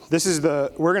We're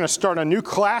going to start a new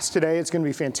class today. It's going to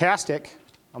be fantastic.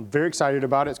 I'm very excited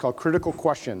about it. It's called Critical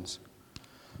Questions.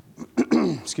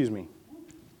 Excuse me.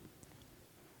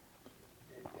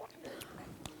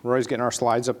 Roy's getting our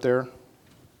slides up there.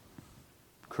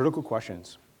 Critical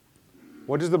questions.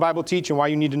 What does the Bible teach and why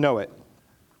you need to know it?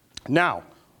 Now,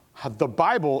 the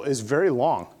Bible is very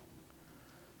long.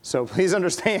 So please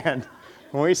understand,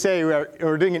 when we say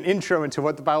we're doing an intro into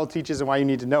what the Bible teaches and why you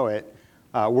need to know it,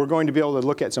 we're going to be able to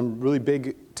look at some really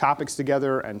big topics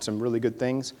together and some really good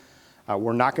things.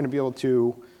 We're not going to be able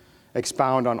to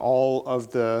expound on all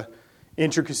of the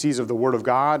intricacies of the Word of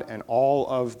God and all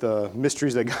of the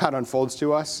mysteries that God unfolds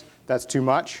to us. That's too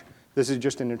much. This is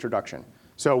just an introduction.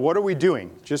 So what are we doing?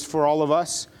 Just for all of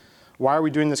us, why are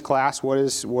we doing this class? What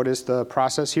is the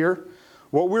process here?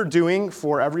 What we're doing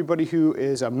for everybody who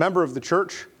is a member of the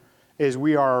church is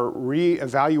we are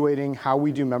reevaluating how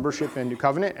we do membership in New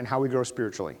Covenant and how we grow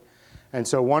spiritually. And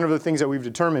so one of the things that we've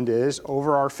determined is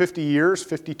over our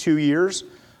 52 years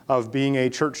of being a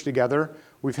church together,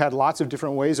 we've had lots of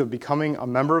different ways of becoming a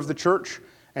member of the church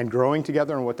and growing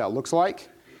together and what that looks like.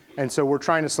 And so we're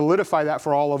trying to solidify that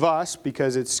for all of us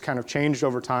because it's kind of changed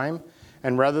over time.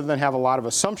 And rather than have a lot of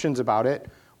assumptions about it,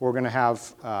 we're going to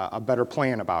have a better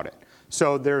plan about it.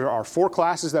 So there are 4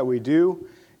 classes that we do.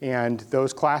 And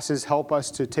those classes help us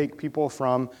to take people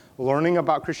from learning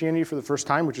about Christianity for the first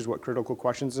time, which is what Critical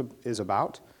Questions is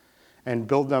about, and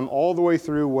build them all the way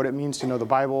through what it means to know the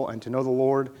Bible and to know the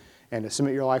Lord and to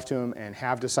submit your life to Him and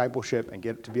have discipleship and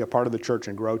get to be a part of the church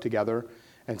and grow together.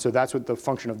 And so that's what the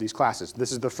function of these classes.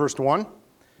 This is the first one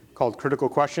called Critical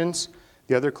Questions.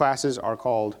 The other classes are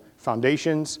called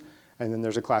Foundations, and then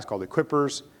there's a class called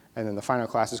Equippers. And then the final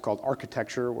class is called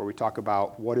Architecture, where we talk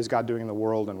about what is God doing in the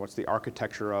world and what's the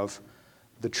architecture of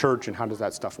the church and how does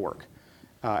that stuff work.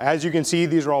 As you can see,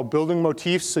 these are all building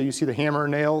motifs. So you see the hammer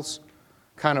and nails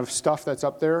kind of stuff that's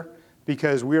up there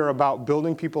because we are about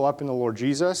building people up in the Lord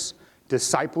Jesus,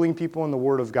 discipling people in the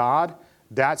Word of God.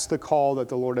 That's the call that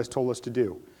the Lord has told us to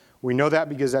do. We know that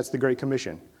because that's the Great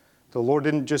Commission. The Lord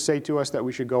didn't just say to us that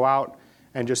we should go out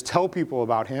and just tell people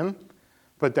about Him,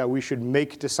 but that we should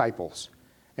make disciples.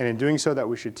 And in doing so, that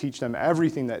we should teach them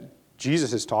everything that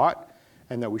Jesus has taught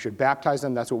and that we should baptize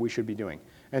them. That's what we should be doing.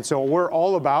 And so we're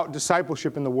all about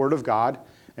discipleship in the Word of God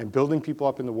and building people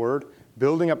up in the Word,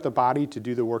 building up the body to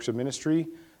do the works of ministry,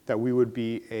 that we would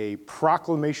be a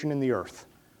proclamation in the earth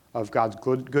of God's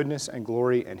goodness and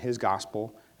glory and His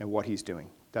gospel and what He's doing.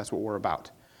 That's what we're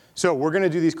about. So we're going to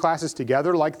do these classes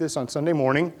together like this on Sunday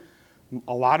morning.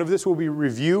 A lot of this will be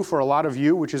review for a lot of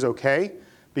you, which is okay.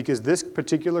 Because this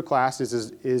particular class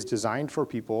is designed for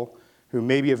people who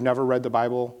maybe have never read the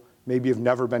Bible, maybe have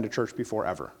never been to church before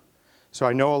ever. So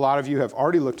I know a lot of you have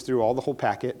already looked through all the whole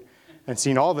packet and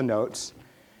seen all the notes.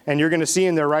 And you're going to see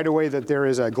in there right away that there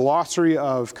is a glossary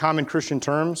of common Christian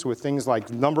terms with things like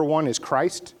number 1 is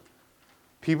Christ.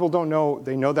 People don't know,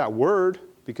 they know that word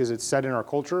because it's said in our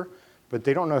culture, but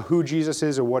they don't know who Jesus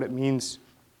is or what it means,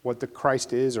 what the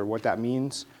Christ is or what that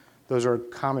means. Those are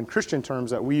common Christian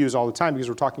terms that we use all the time because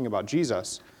we're talking about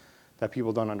Jesus that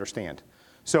people don't understand.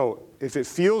 So if it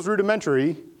feels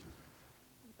rudimentary,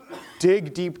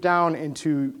 dig deep down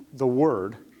into the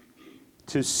Word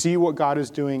to see what God is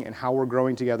doing and how we're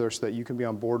growing together so that you can be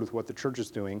on board with what the church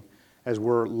is doing as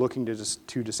we're looking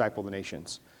to disciple the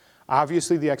nations.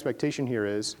 Obviously, the expectation here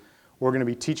is we're going to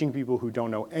be teaching people who don't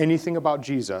know anything about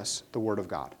Jesus the Word of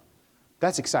God.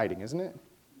 That's exciting, isn't it?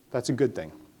 That's a good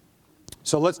thing.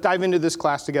 So let's dive into this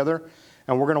class together,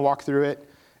 and we're going to walk through it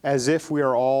as if we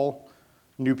are all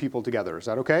new people together. Is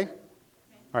that okay?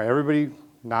 All right, everybody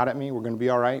nod at me. We're going to be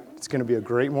all right. It's going to be a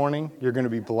great morning. You're going to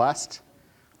be blessed.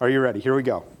 Are you ready? Here we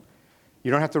go. You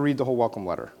don't have to read the whole welcome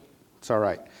letter. It's all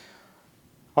right.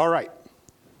 All right.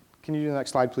 Can you do the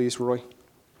next slide, please, Roy?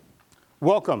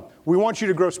 Welcome. We want you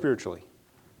to grow spiritually.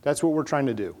 That's what we're trying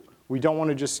to do. We don't want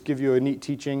to just give you a neat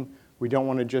teaching. We don't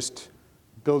want to just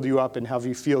build you up and have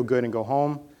you feel good and go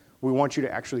home. We want you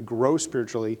to actually grow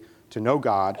spiritually, to know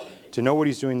God, to know what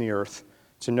He's doing in the earth,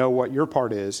 to know what your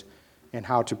part is, and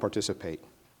how to participate.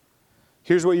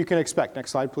 Here's what you can expect.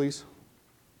 Next slide, please.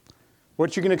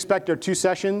 What you can expect are 2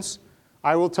 sessions.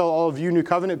 I will tell all of you New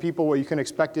Covenant people what you can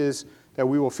expect is that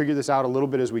we will figure this out a little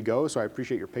bit as we go, so I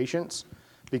appreciate your patience,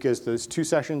 because those 2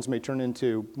 sessions may turn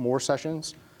into more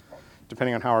sessions,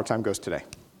 depending on how our time goes today.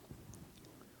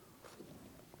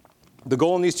 The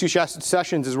goal in these 2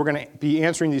 sessions is we're going to be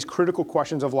answering these critical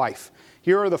questions of life.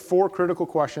 Here are the 4 critical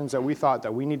questions that we thought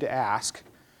that we need to ask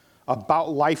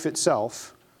about life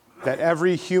itself that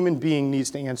every human being needs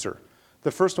to answer.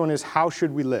 The first one is, how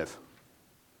should we live?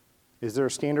 Is there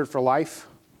a standard for life?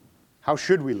 How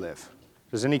should we live?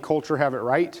 Does any culture have it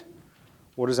right?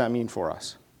 What does that mean for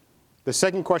us? The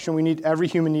second question every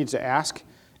human needs to ask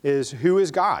is, who is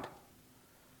God?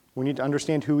 We need to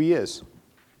understand who he is.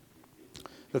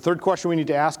 The third question we need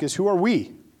to ask is, who are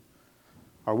we?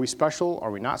 Are we special? Are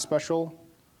we not special?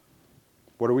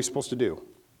 What are we supposed to do?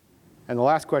 And the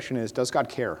last question is, does God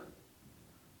care?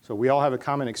 So we all have a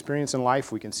common experience in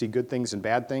life. We can see good things and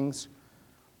bad things.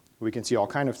 We can see all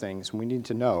kinds of things. We need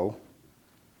to know,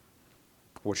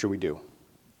 what should we do?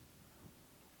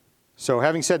 So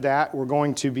having said that, we're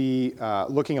going to be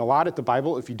looking a lot at the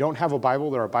Bible. If you don't have a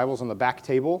Bible, there are Bibles on the back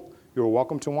table. You're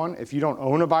welcome to one. If you don't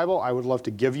own a Bible, I would love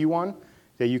to give you one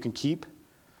that you can keep.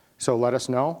 So let us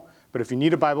know. But if you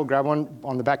need a Bible, grab one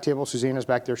on the back table. Susanna's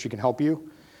back there. She can help you.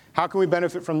 How can we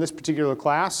benefit from this particular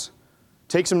class?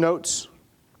 Take some notes.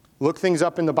 Look things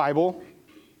up in the Bible.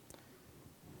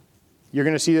 You're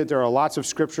going to see that there are lots of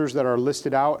scriptures that are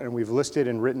listed out, and we've listed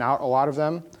and written out a lot of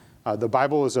them. The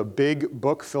Bible is a big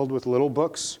book filled with little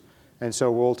books, and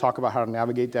so we'll talk about how to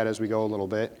navigate that as we go a little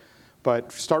bit.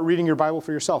 But start reading your Bible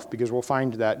for yourself, because we'll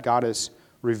find that God has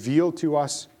revealed to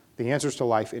us the answers to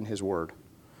life in his word.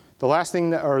 The next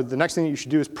thing that you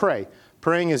should do is pray.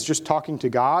 Praying is just talking to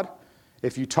God.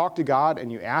 If you talk to God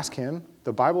and you ask him,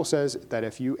 the Bible says that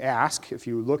if you ask, if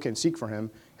you look and seek for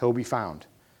him, he'll be found.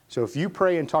 So if you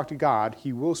pray and talk to God,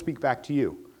 he will speak back to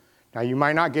you. Now, you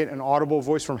might not get an audible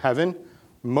voice from heaven.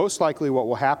 Most likely what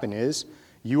will happen is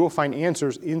you will find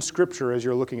answers in Scripture as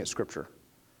you're looking at Scripture.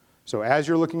 So as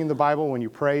you're looking in the Bible, when you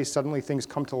pray, suddenly things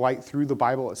come to light through the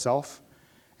Bible itself,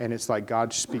 and it's like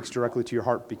God speaks directly to your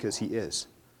heart because he is.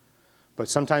 But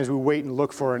sometimes we wait and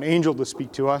look for an angel to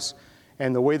speak to us,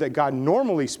 and the way that God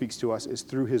normally speaks to us is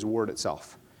through his word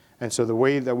itself. And so the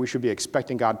way that we should be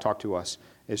expecting God to talk to us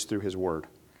is through his word.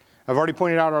 I've already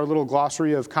pointed out our little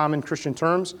glossary of common Christian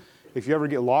terms. If you ever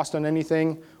get lost on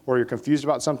anything or you're confused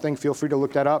about something, feel free to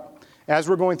look that up. As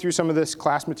we're going through some of this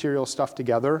class material stuff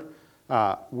together,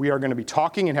 we are going to be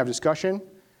talking and have discussion.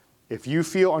 If you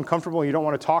feel uncomfortable and you don't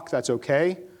want to talk, that's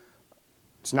okay.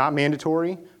 It's not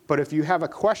mandatory. But if you have a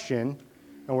question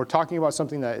and we're talking about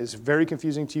something that is very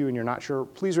confusing to you and you're not sure,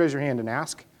 please raise your hand and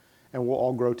ask, and we'll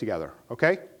all grow together,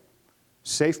 okay?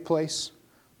 Safe place.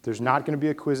 There's not going to be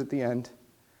a quiz at the end.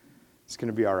 It's going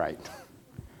to be all right.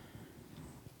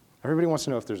 Everybody wants to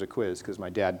know if there's a quiz because my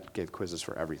dad gave quizzes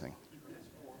for everything.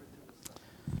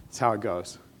 That's how it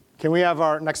goes. Can we have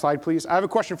our next slide, please? I have a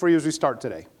question for you as we start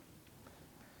today.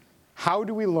 How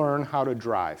do we learn how to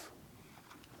drive?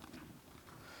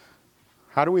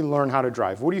 How do we learn how to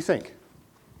drive? What do you think?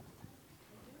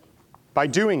 By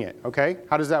doing it, okay?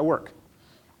 How does that work?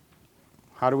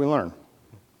 How do we learn?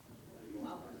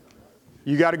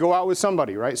 You got to go out with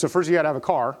somebody, right? So first you got to have a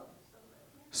car.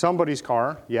 Somebody's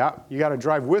car, yeah. You got to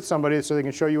drive with somebody so they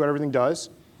can show you what everything does.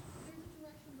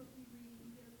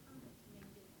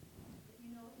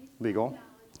 Legal,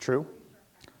 true.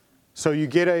 So you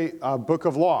get a book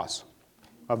of laws,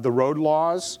 of the road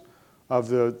laws, of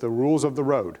the rules of the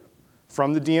road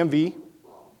from the DMV,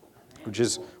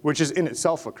 which is in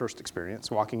itself a cursed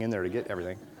experience, walking in there to get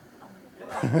everything.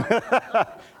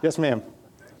 Yes, ma'am.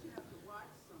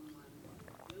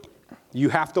 You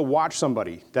have to watch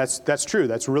somebody. That's true.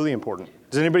 That's really important.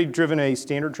 Has anybody driven a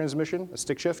standard transmission, a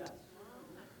stick shift?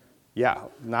 Yeah,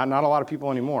 not a lot of people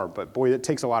anymore. But boy, it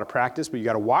takes a lot of practice. But you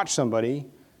got to watch somebody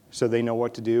so they know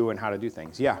what to do and how to do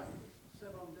things. Yeah.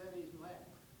 Sit on daddy's lap.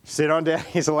 Sit on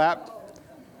daddy's lap.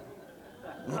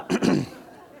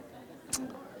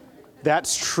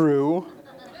 That's true,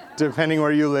 depending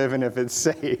where you live and if it's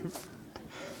safe.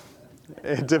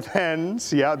 It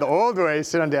depends. Yeah, the old way,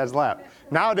 sit on dad's lap.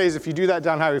 Nowadays, if you do that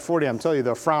down Highway 40, I'm telling you,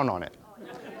 they'll frown on it.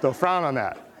 They'll frown on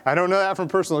that. I don't know that from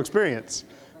personal experience,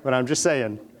 but I'm just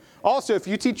saying. Also, if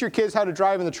you teach your kids how to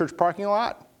drive in the church parking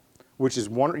lot, which is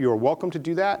you're welcome to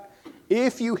do that.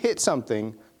 If you hit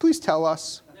something, please tell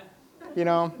us. You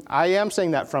know, I am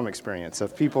saying that from experience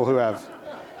of people who have.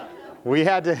 We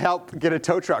had to help get a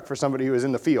tow truck for somebody who was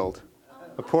in the field,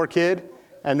 a poor kid,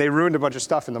 and they ruined a bunch of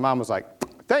stuff, and the mom was like,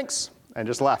 thanks, and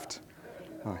just left.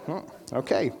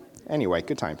 Okay. Anyway,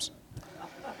 good times.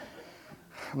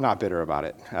 I'm not bitter about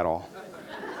it at all.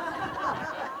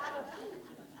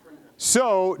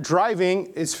 So driving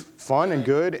is fun and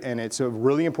good, and it's a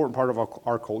really important part of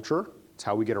our culture. It's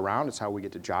how we get around. It's how we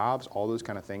get to jobs, all those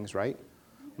kind of things, right?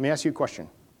 Let me ask you a question.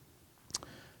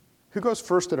 Who goes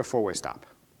first at a four-way stop?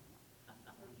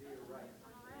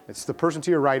 It's the person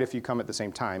to your right if you come at the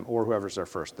same time, or whoever's there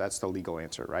first. That's the legal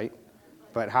answer, right?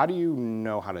 But how do you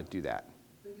know how to do that?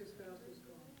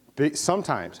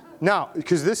 Sometimes. Now,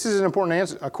 because this is an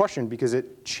important question because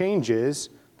it changes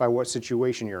by what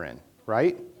situation you're in,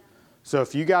 right? So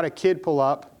if you got a kid pull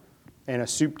up and a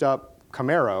souped up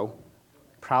Camaro,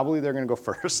 probably they're going to go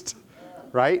first,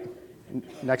 right?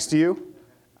 Next to you,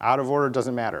 out of order,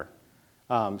 doesn't matter.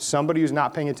 Somebody who's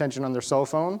not paying attention on their cell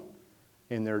phone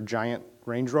in their giant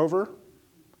Range Rover,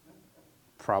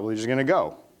 probably just going to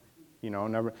go. You know,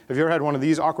 never. Have you ever had one of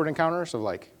these awkward encounters of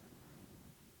like,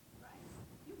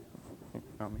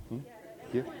 not me,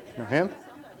 you, no, him,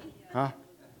 huh?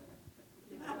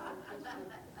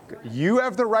 You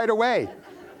have the right of way.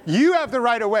 You have the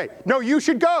right of way. No, you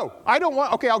should go. I don't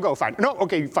want, okay, I'll go, fine. No,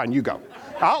 okay, fine, you go.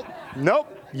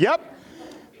 Nope, yep,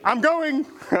 I'm going.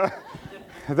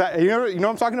 You know what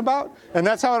I'm talking about? And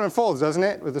that's how it unfolds, doesn't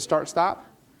it, with the start-stop?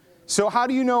 So how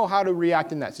do you know how to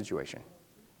react in that situation?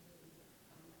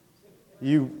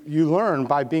 You learn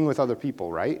by being with other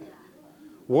people, right?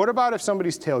 What about if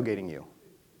somebody's tailgating you?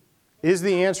 Is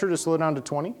the answer to slow down to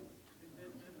 20?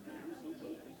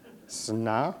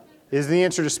 Nah. Is the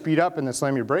answer to speed up and then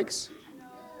slam your brakes?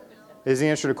 Is the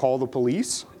answer to call the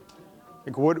police?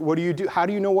 Like what do you do? How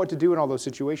do you know what to do in all those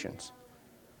situations?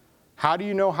 How do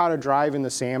you know how to drive in the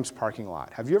Sam's parking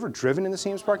lot? Have you ever driven in the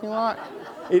Sam's parking lot?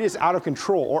 It is out of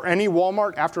control. Or any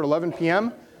Walmart after 11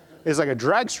 p.m. is like a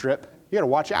drag strip. You got to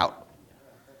watch out.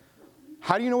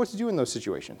 How do you know what to do in those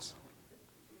situations?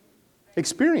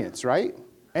 Experience, right?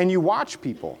 And you watch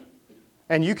people.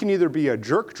 And you can either be a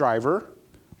jerk driver.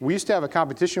 We used to have a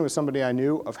competition with somebody I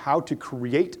knew of how to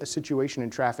create a situation in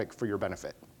traffic for your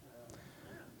benefit.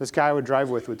 This guy I would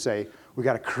drive with would say, we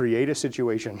got to create a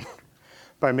situation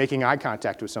by making eye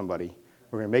contact with somebody.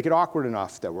 We're going to make it awkward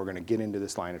enough that we're going to get into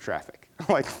this line of traffic.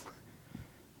 Like,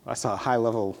 that's high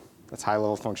level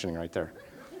functioning right there.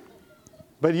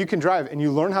 But you can drive, and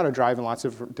you learn how to drive in lots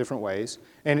of different ways,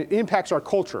 and it impacts our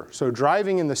culture. So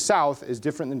driving in the South is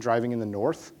different than driving in the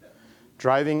North.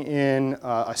 Driving in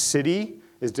a city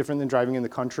is different than driving in the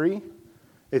country.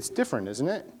 It's different, isn't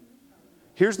it?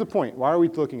 Here's the point. Why are we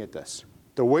looking at this?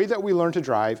 The way that we learn to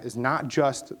drive is not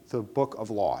just the book of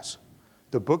laws.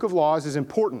 The book of laws is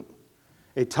important.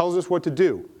 It tells us what to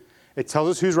do. It tells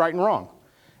us who's right and wrong.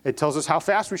 It tells us how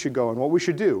fast we should go and what we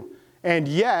should do. And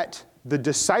yet, the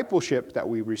discipleship that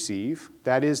we receive,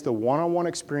 that is the one-on-one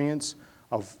experience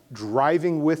of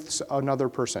driving with another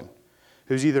person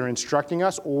who's either instructing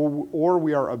us or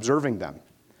we are observing them,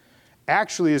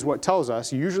 actually is what tells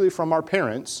us, usually from our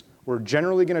parents, we're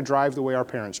generally going to drive the way our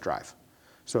parents drive.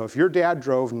 So if your dad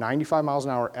drove 95 miles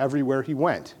an hour everywhere he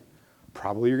went,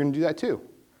 probably you're going to do that too.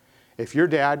 If your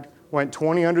dad went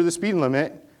 20 under the speed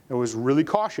limit and was really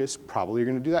cautious, probably you're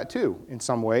going to do that too. In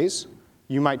some ways,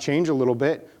 you might change a little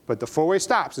bit, but the four-way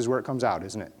stops is where it comes out,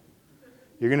 isn't it?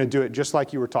 You're going to do it just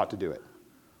like you were taught to do it,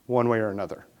 one way or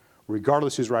another,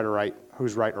 regardless who's right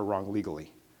or wrong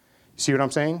legally. See what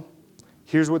I'm saying?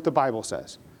 Here's what the Bible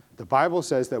says. The Bible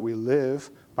says that we live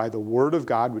by the Word of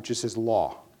God, which is His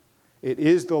law. It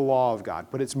is the law of God,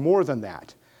 but it's more than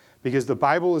that, because the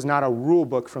Bible is not a rule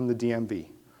book from the DMV.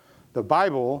 The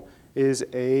Bible is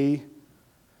a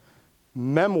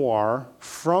memoir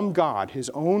from God, His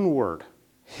own Word,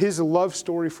 His love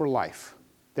story for life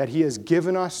that He has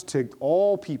given us to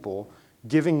all people,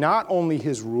 giving not only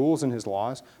His rules and His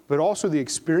laws, but also the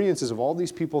experiences of all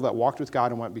these people that walked with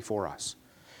God and went before us.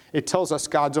 It tells us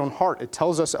God's own heart. It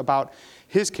tells us about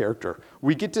His character.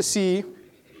 We get to see,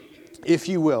 if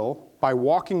you will, by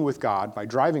walking with God, by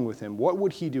driving with Him, what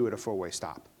would He do at a four-way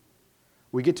stop?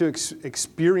 We get to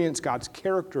experience God's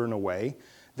character in a way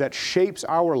that shapes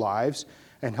our lives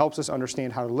and helps us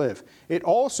understand how to live. It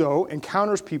also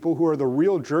encounters people who are the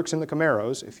real jerks in the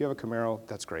Camaros. If you have a Camaro,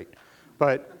 that's great.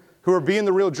 But who are being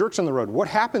the real jerks on the road. What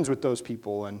happens with those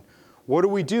people and what do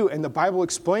we do? And the Bible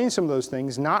explains some of those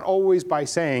things, not always by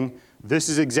saying, this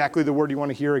is exactly the word you want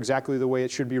to hear, exactly the way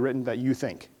it should be written that you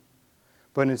think.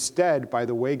 But instead, by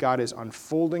the way God is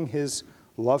unfolding His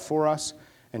love for us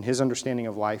and His understanding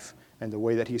of life and the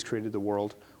way that He's created the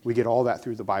world, we get all that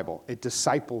through the Bible. It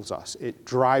disciples us. It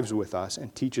drives with us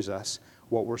and teaches us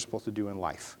what we're supposed to do in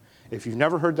life. If you've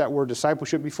never heard that word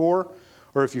discipleship before,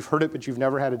 or if you've heard it but you've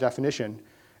never had a definition,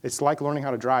 it's like learning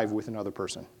how to drive with another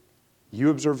person. You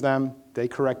observe them, they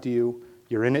correct you,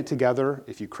 you're in it together.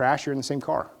 If you crash, you're in the same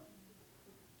car.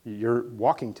 You're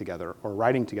walking together or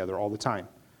riding together all the time.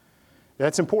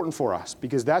 That's important for us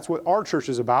because that's what our church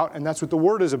is about and that's what the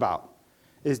Word is about,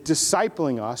 is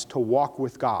discipling us to walk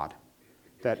with God.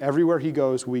 That everywhere He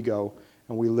goes, we go,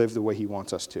 and we live the way He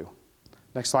wants us to.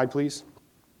 Next slide, please.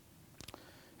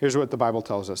 Here's what the Bible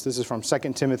tells us. This is from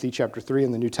 2 Timothy chapter 3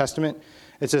 in the New Testament.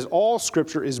 It says, all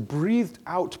Scripture is breathed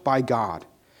out by God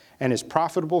and is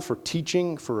profitable for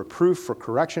teaching, for reproof, for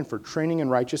correction, for training in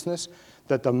righteousness,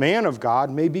 that the man of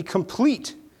God may be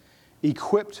complete,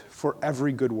 equipped for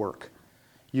every good work.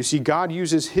 You see, God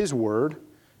uses his word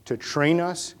to train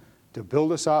us, to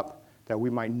build us up, that we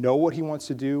might know what he wants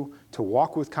to do, to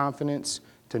walk with confidence,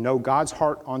 to know God's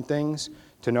heart on things,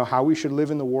 to know how we should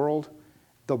live in the world.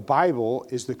 The Bible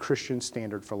is the Christian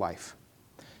standard for life.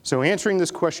 So answering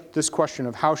this question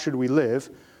of how should we live,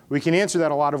 we can answer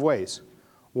that a lot of ways.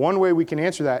 One way we can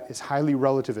answer that is highly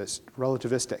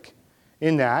relativistic,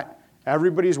 in that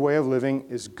everybody's way of living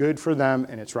is good for them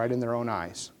and it's right in their own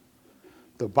eyes.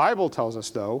 The Bible tells us,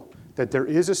 though, that there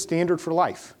is a standard for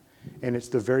life, and it's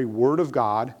the very Word of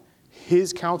God,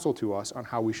 his counsel to us on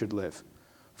how we should live.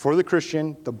 For the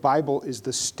Christian, the Bible is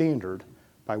the standard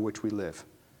by which we live.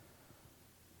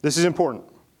 This is important.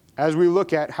 As we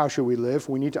look at how should we live,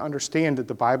 we need to understand that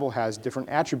the Bible has different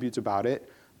attributes about it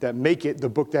that make it the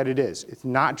book that it is. It's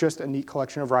not just a neat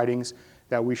collection of writings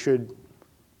that we should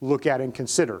look at and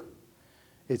consider.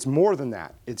 It's more than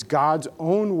that. It's God's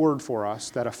own word for us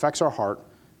that affects our heart,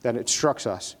 that instructs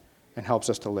us, and helps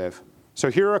us to live. So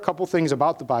here are a couple things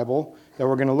about the Bible that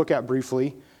we're going to look at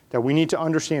briefly that we need to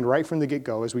understand right from the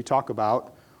get-go as we talk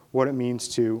about what it means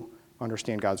to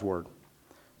understand God's word.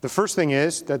 The first thing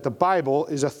is that the Bible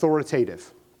is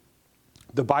authoritative.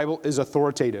 The Bible is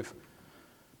authoritative.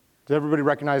 Does everybody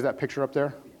recognize that picture up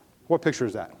there? What picture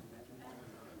is that?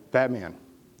 Batman.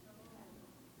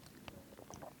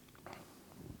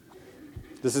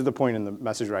 This is the point in the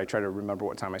message where I try to remember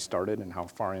what time I started and how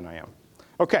far in I am.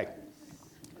 Okay.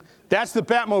 That's the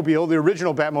Batmobile, the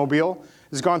original Batmobile.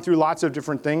 It's gone through lots of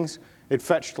different things. It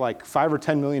fetched like $5 or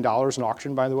 $10 million in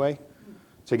auction, by the way,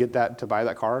 to buy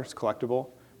that car. It's collectible.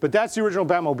 But that's the original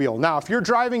Batmobile. Now, if you're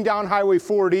driving down Highway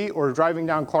 40 or driving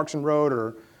down Clarkson Road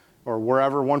or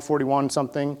wherever, 141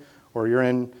 something, or you're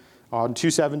in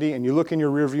 270 and you look in your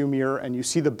rearview mirror and you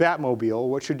see the Batmobile,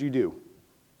 what should you do?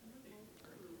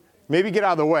 Maybe get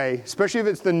out of the way, especially if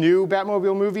it's the new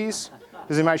Batmobile movies,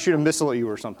 because they might shoot a missile at you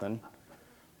or something.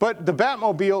 But the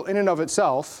Batmobile in and of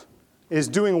itself is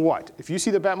doing what? If you see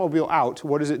the Batmobile out,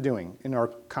 what is it doing in our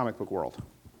comic book world?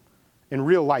 In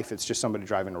real life, it's just somebody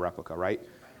driving a replica, right?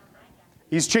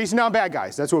 He's chasing down bad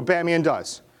guys. That's what Batman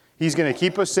does. He's going to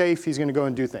keep us safe. He's going to go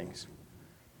and do things.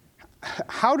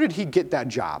 How did he get that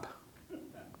job?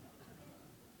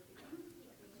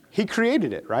 He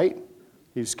created it, right?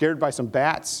 He was scared by some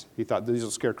bats. He thought these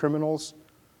will scare criminals.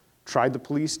 Tried the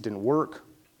police, didn't work.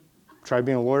 Tried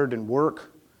being a lawyer, didn't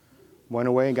work. Went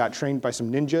away and got trained by some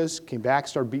ninjas. Came back,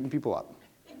 started beating people up.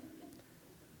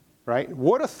 Right?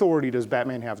 What authority does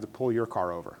Batman have to pull your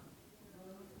car over?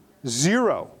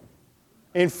 Zero.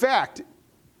 In fact,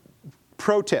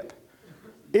 pro tip,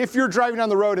 if you're driving down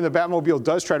the road and the Batmobile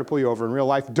does try to pull you over in real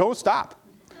life, don't stop.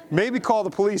 Maybe call the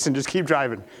police and just keep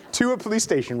driving. To a police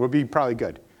station would be probably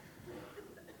good.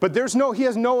 But he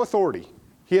has no authority.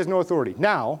 He has no authority.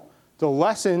 Now, the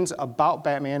lessons about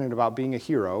Batman and about being a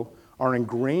hero are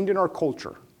ingrained in our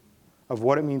culture of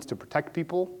what it means to protect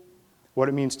people, what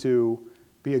it means to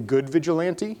be a good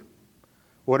vigilante,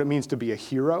 what it means to be a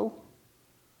hero.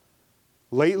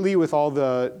 Lately, with all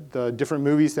the different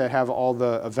movies that have all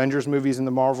the Avengers movies in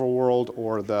the Marvel world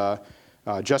or the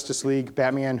Justice League,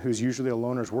 Batman, who's usually a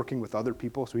loner, is working with other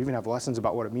people. So we even have lessons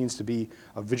about what it means to be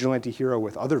a vigilante hero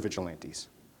with other vigilantes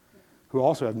who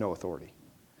also have no authority.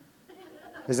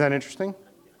 Is that interesting?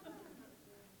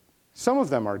 Some of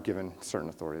them are given certain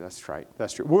authority. That's right.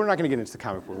 That's true. We're not going to get into the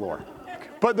comic book lore.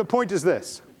 But the point is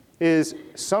this, is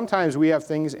sometimes we have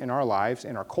things in our lives,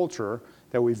 in our culture,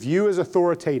 that we view as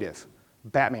authoritative.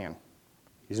 Batman,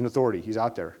 he's an authority. He's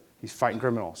out there. He's fighting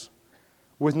criminals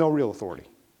with no real authority.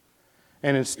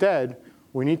 And instead,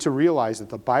 we need to realize that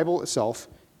the Bible itself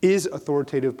is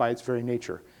authoritative by its very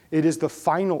nature. It is the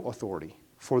final authority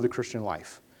for the Christian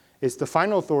life. It's the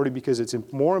final authority because it's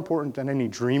more important than any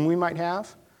dream we might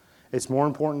have. It's more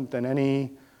important than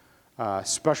any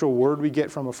special word we get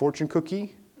from a fortune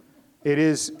cookie. It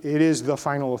is the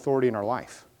final authority in our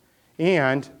life.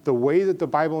 And the way that the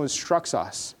Bible instructs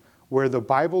us, where the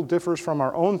Bible differs from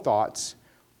our own thoughts,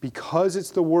 because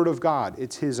it's the Word of God,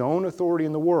 it's His own authority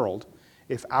in the world,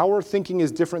 if our thinking is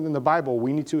different than the Bible,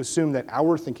 we need to assume that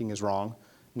our thinking is wrong,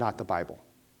 not the Bible.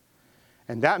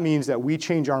 And that means that we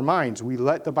change our minds. We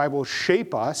let the Bible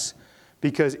shape us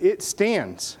because it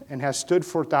stands and has stood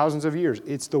for thousands of years.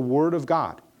 It's the Word of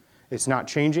God. It's not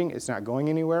changing. It's not going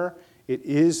anywhere. It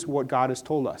is what God has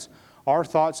told us. Our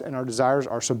thoughts and our desires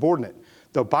are subordinate.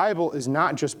 The Bible is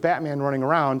not just Batman running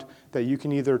around that you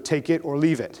can either take it or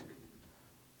leave it.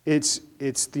 It's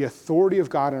the authority of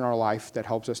God in our life that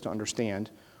helps us to understand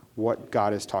what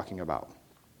God is talking about,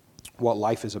 what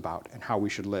life is about, and how we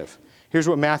should live. Here's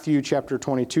what Matthew chapter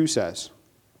 22 says.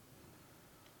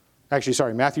 Actually,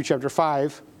 sorry, Matthew chapter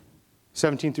 5,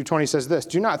 17 through 20 says this,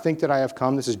 "Do not think that I have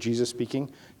come," this is Jesus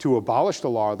speaking, "to abolish the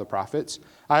law of the prophets.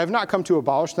 I have not come to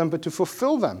abolish them, but to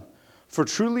fulfill them. For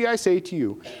truly I say to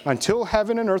you, until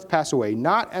heaven and earth pass away,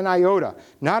 not an iota,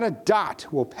 not a dot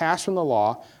will pass from the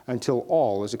law until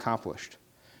all is accomplished.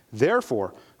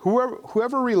 Therefore,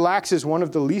 whoever relaxes one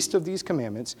of the least of these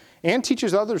commandments and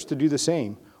teaches others to do the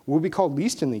same will be called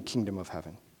least in the kingdom of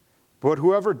heaven. But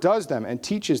whoever does them and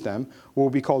teaches them will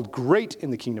be called great in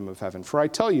the kingdom of heaven. For I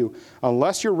tell you,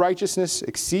 unless your righteousness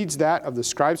exceeds that of the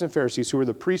scribes and Pharisees, who were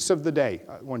the priests of the day,"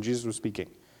 when Jesus was speaking,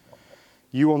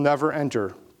 "you will never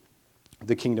enter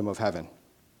the kingdom of heaven."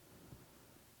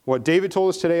 What David told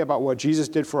us today about what Jesus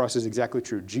did for us is exactly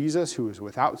true. Jesus, who was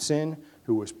without sin,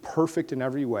 who was perfect in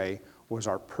every way, was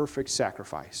our perfect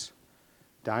sacrifice,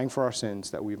 dying for our sins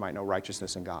that we might know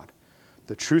righteousness in God.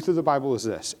 The truth of the Bible is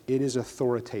this: it is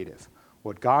authoritative.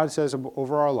 What God says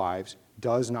over our lives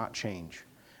does not change.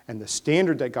 And the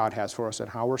standard that God has for us and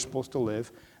how we're supposed to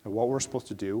live and what we're supposed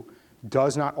to do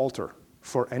does not alter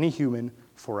for any human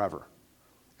forever.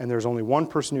 And there's only one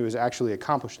person who has actually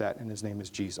accomplished that, and his name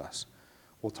is Jesus.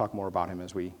 We'll talk more about him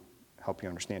as we help you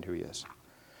understand who he is.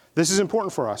 This is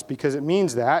important for us because it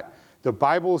means that the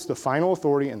Bible is the final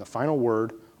authority and the final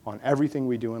word on everything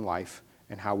we do in life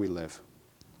and how we live.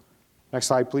 Next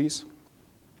slide, please.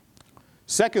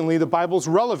 Secondly, the Bible's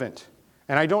relevant.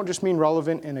 And I don't just mean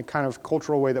relevant in a kind of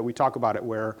cultural way that we talk about it,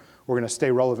 where we're going to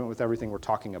stay relevant with everything we're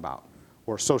talking about,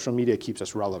 or social media keeps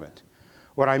us relevant.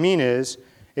 What I mean is,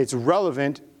 it's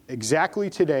relevant exactly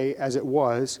today as it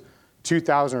was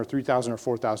 2,000 or 3,000 or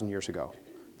 4,000 years ago.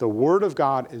 The Word of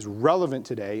God is relevant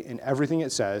today in everything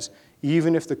it says,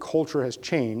 even if the culture has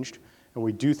changed and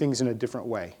we do things in a different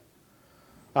way.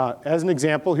 As an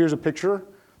example, here's a picture.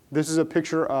 This is a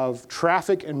picture of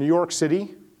traffic in New York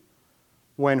City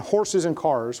when horses and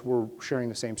cars were sharing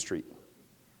the same street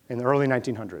in the early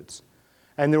 1900s.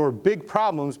 And there were big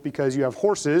problems because you have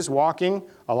horses walking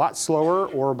a lot slower,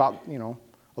 or about,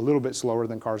 a little bit slower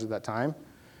than cars at that time,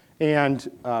 and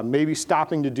maybe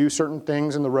stopping to do certain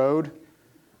things in the road,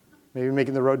 maybe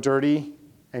making the road dirty.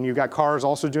 And you've got cars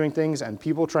also doing things and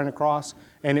people trying to cross,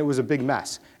 and it was a big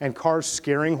mess. And cars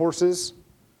scaring horses.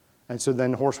 And so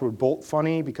then the horse would bolt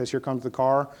funny because here comes the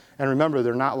car. And remember,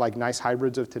 they're not like nice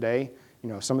hybrids of today.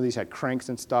 Some of these had cranks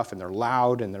and stuff, and they're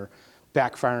loud, and they're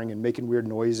backfiring and making weird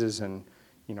noises. And,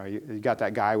 you got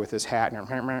that guy with his hat, and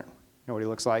you know what he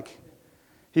looks like?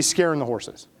 He's scaring the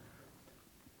horses.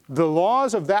 The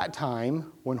laws of that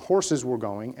time, when horses were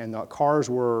going and the cars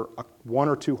were 1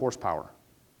 or 2 horsepower,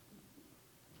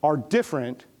 are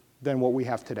different than what we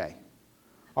have today.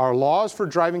 Our laws for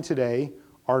driving today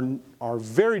are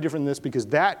very different than this, because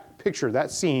that picture,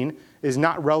 that scene, is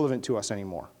not relevant to us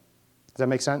anymore. Does that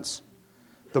make sense?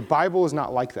 The Bible is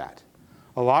not like that.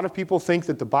 A lot of people think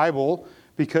that the Bible,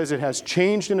 because it has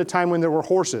changed in a time when there were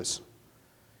horses,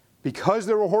 because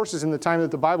there were horses in the time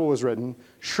that the Bible was written,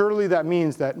 surely that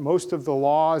means that most of the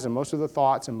laws and most of the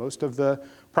thoughts and most of the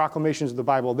proclamations of the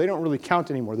Bible, they don't really count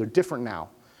anymore. They're different now.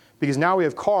 Because now we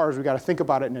have cars, we've got to think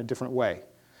about it in a different way.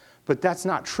 But that's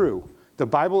not true. The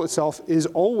Bible itself is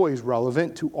always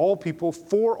relevant to all people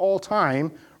for all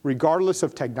time, regardless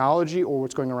of technology or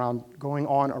what's going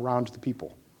on around the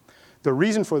people. The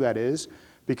reason for that is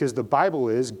because the Bible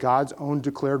is God's own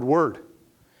declared word.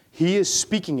 He is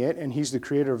speaking it, and he's the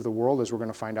creator of the world, as we're going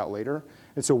to find out later.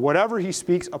 And so whatever he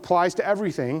speaks applies to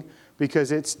everything,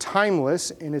 because it's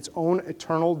timeless in its own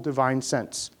eternal divine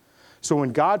sense. So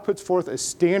when God puts forth a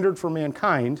standard for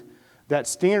mankind, that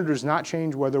standard does not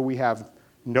change whether we have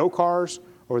no cars,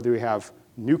 or whether we have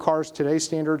new cars, today's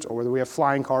standards, or whether we have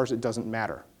flying cars. It doesn't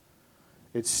matter.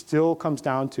 It still comes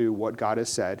down to what God has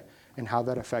said and how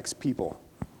that affects people.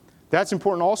 That's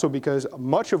important also because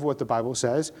much of what the Bible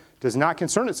says does not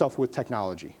concern itself with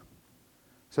technology.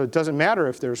 So it doesn't matter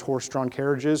if there's horse-drawn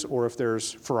carriages or if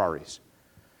there's Ferraris.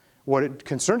 What it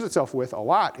concerns itself with a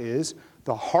lot is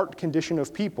the heart condition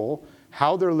of people,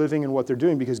 how they're living and what they're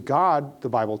doing, because God, the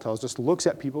Bible tells us, looks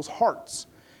at people's hearts.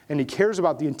 And he cares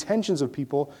about the intentions of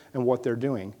people and what they're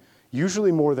doing,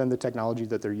 usually more than the technology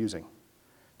that they're using.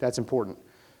 That's important.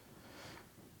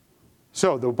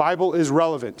 So the Bible is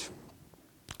relevant.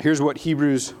 Here's what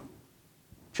Hebrews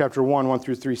chapter 1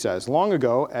 through 3 says. Long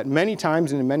ago, at many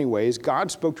times and in many ways, God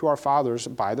spoke to our fathers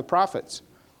by the prophets.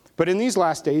 But in these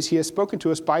last days, he has spoken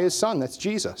to us by his Son, that's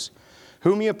Jesus,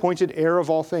 whom he appointed heir of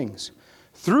all things,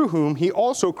 through whom he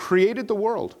also created the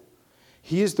world.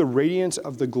 He is the radiance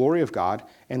of the glory of God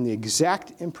and the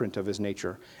exact imprint of his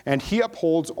nature, and he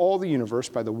upholds all the universe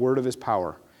by the word of his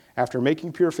power. After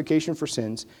making purification for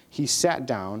sins, he sat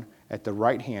down at the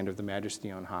right hand of the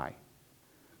Majesty on high.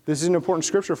 This is an important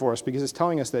scripture for us because it's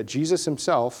telling us that Jesus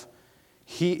himself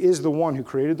He is the one who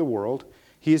created the world.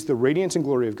 He is the radiance and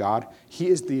glory of God. He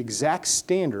is the exact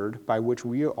standard by which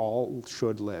we all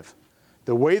should live.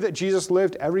 The way that Jesus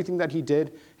lived, everything that he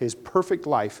did, his perfect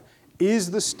life,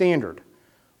 is the standard,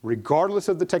 regardless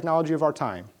of the technology of our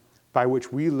time, by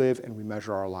which we live and we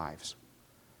measure our lives.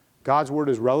 God's word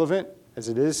is relevant as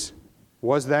it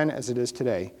was then as it is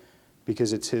today,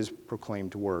 because it's his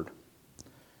proclaimed word.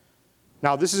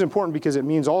 Now, this is important because it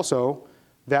means also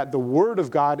that the word of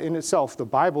God in itself, the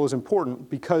Bible, is important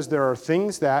because there are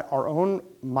things that our own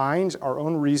minds, our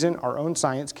own reason, our own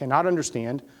science cannot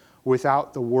understand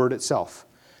without the word itself.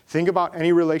 Think about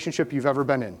any relationship you've ever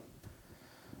been in.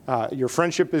 Your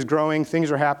friendship is growing,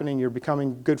 things are happening, you're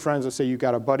becoming good friends. Let's say you've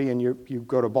got a buddy and you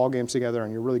go to ball games together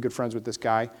and you're really good friends with this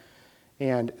guy.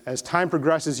 And as time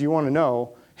progresses, you want to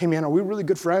know, hey man, are we really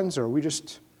good friends or are we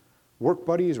just work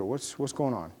buddies or what's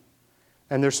going on?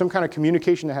 And there's some kind of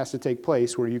communication that has to take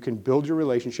place where you can build your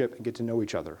relationship and get to know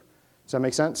each other. Does that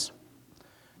make sense?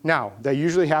 Now, that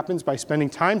usually happens by spending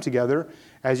time together.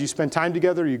 As you spend time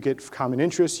together, you get common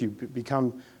interests, you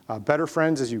become better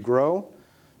friends as you grow.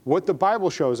 What the Bible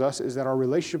shows us is that our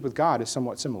relationship with God is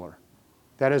somewhat similar.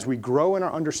 That as we grow in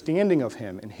our understanding of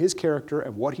him and his character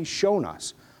and what he's shown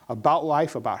us about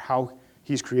life, about how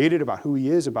he's created, about who he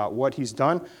is, about what he's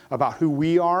done, about who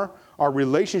we are, our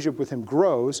relationship with him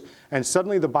grows, and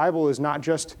suddenly the Bible is not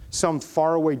just some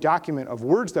faraway document of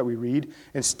words that we read.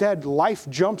 Instead, life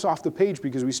jumps off the page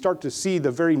because we start to see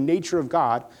the very nature of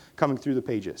God coming through the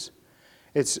pages.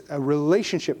 It's a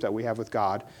relationship that we have with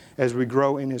God as we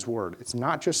grow in his word. It's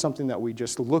not just something that we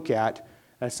just look at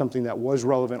as something that was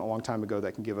relevant a long time ago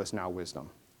that can give us now wisdom.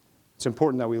 It's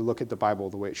important that we look at the Bible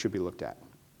the way it should be looked at.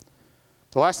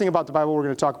 The last thing about the Bible we're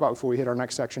going to talk about before we hit our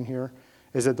next section here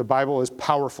is that the Bible is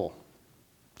powerful.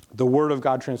 The Word of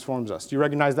God transforms us. Do you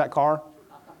recognize that car?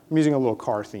 I'm using a little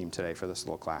car theme today for this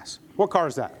little class. What car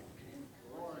is that?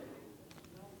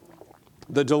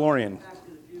 The DeLorean.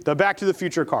 The Back to the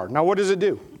Future car. Now, what does it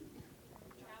do?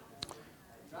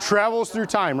 Travels through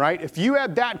time, right? If you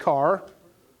had that car,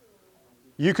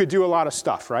 you could do a lot of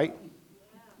stuff, right?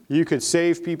 You could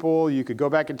save people. You could go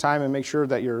back in time and make sure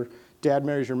that your dad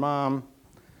marries your mom.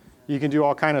 You can do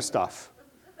all kind of stuff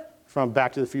from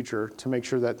Back to the Future to make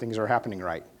sure that things are happening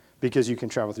right because you can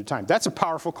travel through time. That's a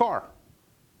powerful car,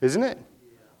 isn't it?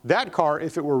 That car,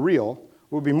 if it were real,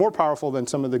 would be more powerful than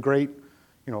some of the great,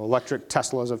 electric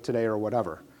Teslas of today or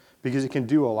whatever, because it can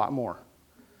do a lot more.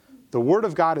 The Word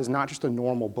of God is not just a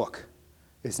normal book.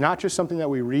 It's not just something that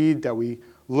we read, that we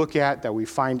look at, that we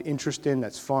find interest in,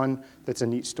 that's fun, that's a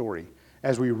neat story.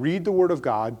 As we read the Word of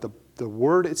God, the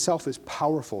Word itself is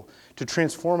powerful to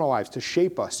transform our lives, to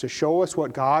shape us, to show us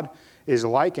what God is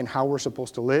like and how we're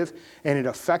supposed to live. And it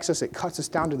affects us. It cuts us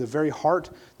down to the very heart,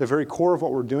 the very core of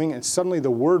what we're doing. And suddenly the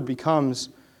Word becomes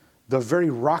the very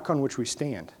rock on which we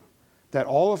stand. That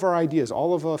all of our ideas,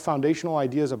 all of the foundational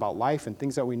ideas about life and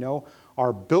things that we know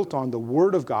are built on the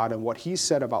Word of God and what He's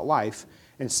said about life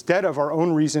instead of our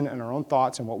own reason and our own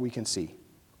thoughts and what we can see.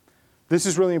 This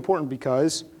is really important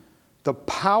because the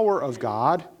power of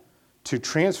God to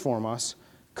transform us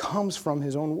comes from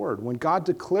His own Word. When God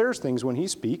declares things, when He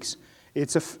speaks,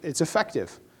 it's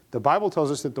effective. The Bible tells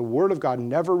us that the Word of God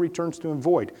never returns to Him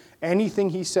void. Anything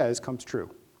He says comes true.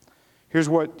 Here's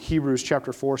what Hebrews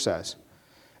chapter 4 says.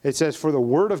 It says, "For the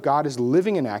Word of God is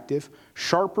living and active,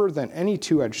 sharper than any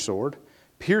two-edged sword,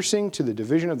 piercing to the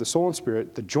division of the soul and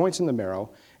spirit, the joints and the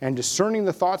marrow, and discerning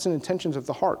the thoughts and intentions of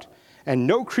the heart. And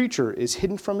no creature is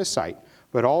hidden from His sight,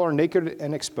 but all are naked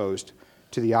and exposed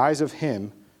to the eyes of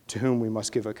Him to whom we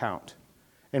must give account."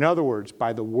 In other words,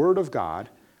 by the Word of God,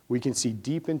 we can see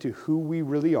deep into who we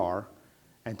really are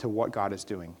and to what God is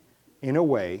doing in a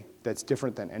way that's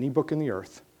different than any book in the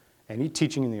earth, any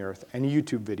teaching in the earth, any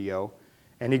YouTube video,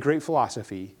 any great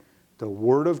philosophy. The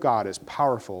Word of God is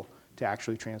powerful to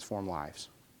actually transform lives.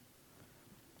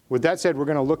 With that said, we're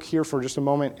going to look here for just a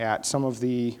moment at some of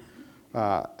the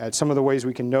ways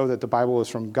we can know that the Bible is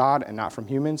from God and not from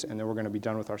humans, and then we're going to be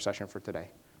done with our session for today.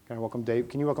 Can I welcome Dave?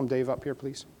 Can you welcome Dave up here,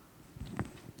 please?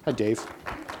 Hi, Dave.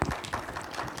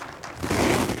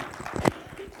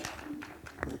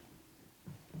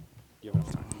 You have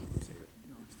enough time. Save it.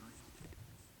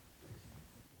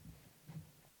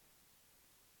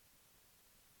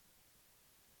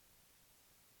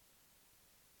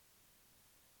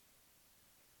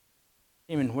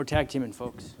 Teaming, we're tag teaming,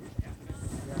 folks.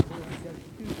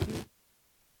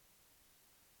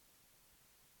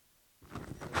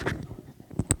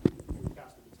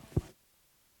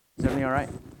 Is everything all right?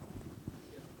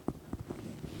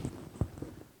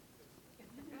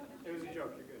 It was a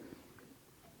joke. You're good.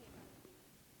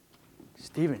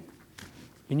 Steven,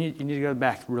 You need to go to the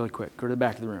back really quick. Go to the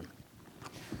back of the room.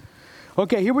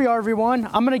 Okay, here we are, everyone.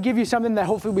 I'm going to give you something that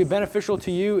hopefully will be beneficial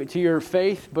to you, to your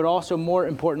faith, but also more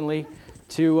importantly,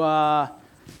 to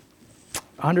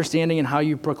understanding and how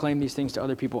you proclaim these things to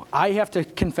other people. I have to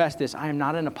confess this. I am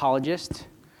not an apologist.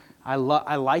 I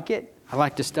like it. I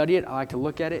like to study it. I like to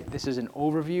look at it. This is an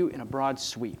overview and a broad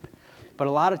sweep. But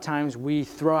a lot of times we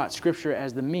throw out Scripture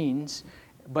as the means,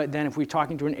 but then if we're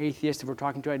talking to an atheist, if we're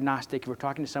talking to an agnostic, if we're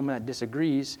talking to someone that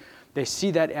disagrees, they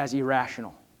see that as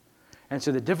irrational. And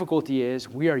so the difficulty is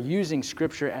we are using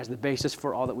Scripture as the basis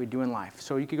for all that we do in life.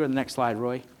 So you could go to the next slide,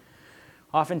 Roy.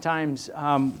 Oftentimes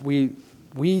we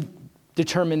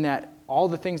determine that all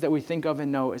the things that we think of and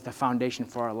know is the foundation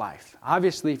for our life.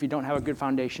 Obviously, if you don't have a good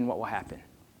foundation, what will happen?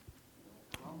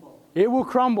 It will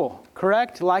crumble,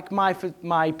 correct? Like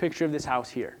my picture of this house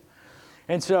here.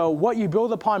 And so what you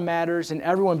build upon matters, and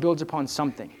everyone builds upon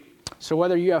something. So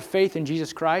whether you have faith in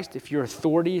Jesus Christ, if your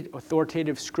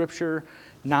authoritative Scripture,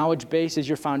 knowledge base is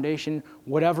your foundation,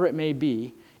 whatever it may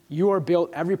be,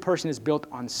 every person is built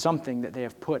on something that they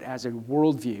have put as a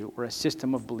worldview or a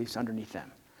system of beliefs underneath them.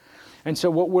 And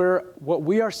so what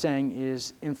we are saying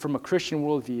is, from a Christian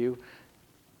worldview,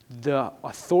 the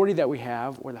authority that we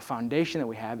have or the foundation that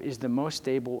we have is the most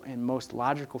stable and most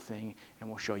logical thing, and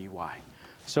we'll show you why.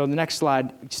 So the next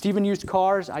slide, Stephen used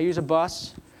cars, I use a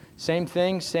bus. Same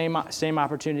thing, same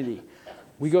opportunity.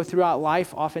 We go throughout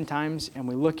life oftentimes and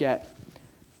we look at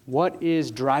what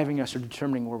is driving us or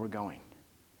determining where we're going.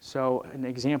 So an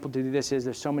example to do this is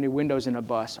there's so many windows in a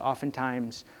bus.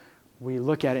 Oftentimes we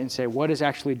look at it and say, what is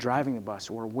actually driving the bus,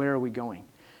 or where are we going?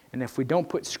 And if we don't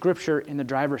put Scripture in the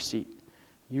driver's seat,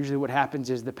 usually what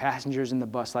happens is the passengers in the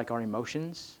bus, like our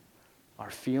emotions, our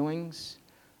feelings,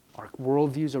 our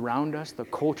worldviews around us, the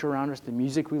culture around us, the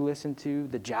music we listen to,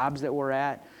 the jobs that we're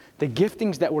at, the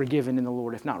giftings that we're given in the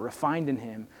Lord, if not refined in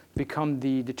Him, become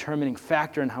the determining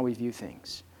factor in how we view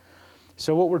things.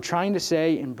 So what we're trying to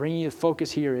say and bringing you the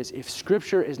focus here is, if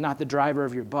Scripture is not the driver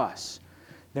of your bus,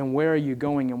 then where are you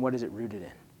going and what is it rooted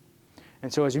in?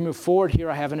 And so as we move forward here,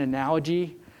 I have an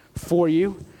analogy for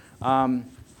you.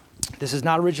 This is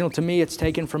not original to me. It's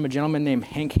taken from a gentleman named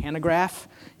Hank Hanegraaff.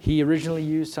 He originally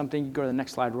used something, go to the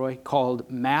next slide, Roy, called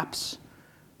MAPS,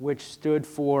 which stood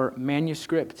for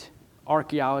Manuscript,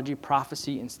 Archaeology,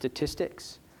 Prophecy, and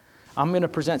Statistics. I'm going to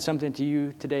present something to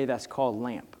you today that's called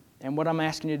LAMP. And what I'm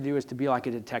asking you to do is to be like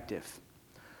a detective.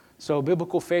 So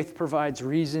biblical faith provides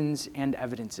reasons and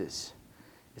evidences.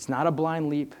 It's not a blind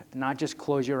leap, not just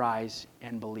close your eyes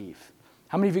and believe.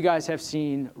 How many of you guys have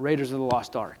seen Raiders of the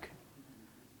Lost Ark?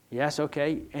 Yes,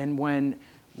 okay. And when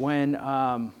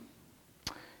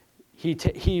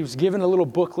he was given a little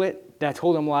booklet that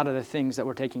told him a lot of the things that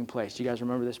were taking place. Do you guys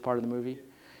remember this part of the movie?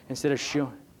 Instead of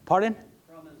showing, pardon?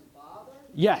 From his father?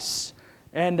 Yes.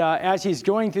 And as he's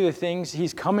going through the things,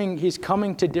 he's coming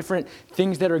to different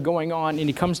things that are going on, and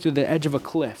he comes to the edge of a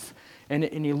cliff. And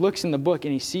he looks in the book,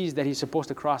 and he sees that he's supposed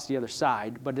to cross the other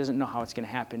side, but doesn't know how it's going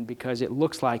to happen because it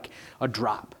looks like a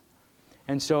drop.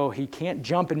 And so he can't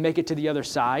jump and make it to the other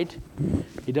side.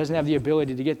 He doesn't have the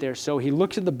ability to get there. So he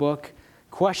looks at the book,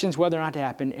 questions whether or not to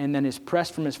happen, and then is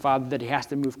pressed from his father that he has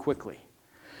to move quickly.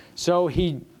 So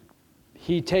he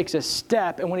takes a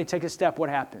step, and when he takes a step, what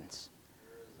happens?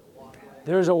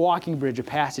 There's a walking bridge, a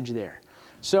passage there.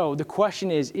 So the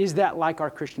question is that like our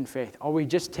Christian faith? Are we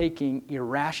just taking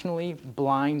irrationally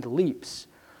blind leaps,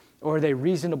 or are they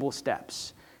reasonable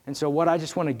steps? And so what I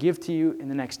just want to give to you in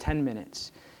the next 10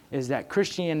 minutes is that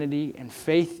Christianity and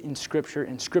faith in Scripture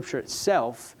and Scripture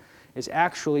itself is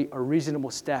actually a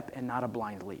reasonable step and not a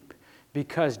blind leap.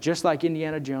 Because just like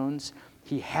Indiana Jones,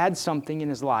 he had something in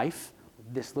his life,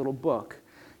 this little book,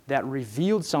 that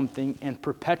revealed something and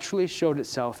perpetually showed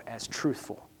itself as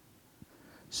truthful.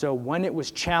 So when it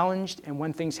was challenged and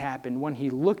when things happened, when he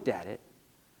looked at it,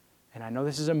 and I know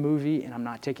this is a movie and I'm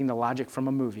not taking the logic from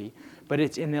a movie, but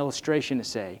it's an illustration to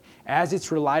say, as it's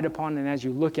relied upon and as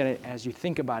you look at it, as you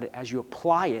think about it, as you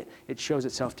apply it, it shows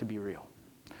itself to be real.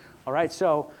 All right,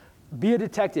 so be a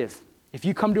detective. If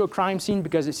you come to a crime scene,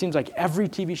 because it seems like every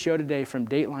TV show today from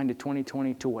Dateline to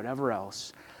 2020 to whatever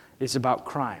else is about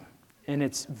crime, and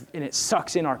it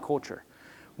sucks in our culture.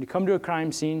 When you come to a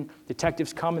crime scene,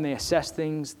 detectives come and they assess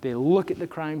things, they look at the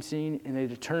crime scene, and they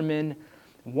determine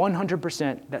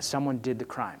 100% that someone did the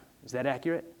crime. Is that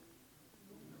accurate?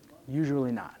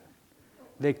 Usually not.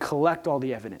 They collect all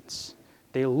the evidence.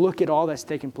 They look at all that's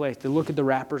taken place. They look at the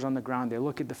wrappers on the ground. They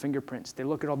look at the fingerprints. They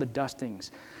look at all the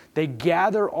dustings. They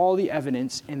gather all the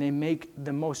evidence and they make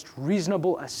the most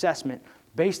reasonable assessment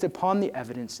based upon the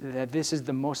evidence that this is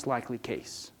the most likely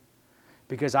case.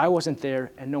 Because I wasn't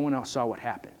there and no one else saw what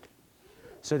happened.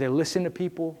 So they listen to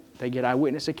people, They get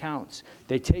eyewitness accounts.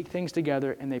 They take things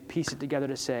together and they piece it together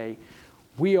to say,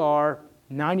 we are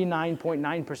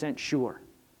 99.9% sure.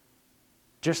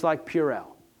 Just like Purell.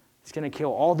 It's going to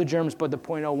kill all the germs but the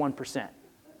 0.01%.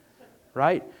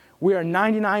 Right? We are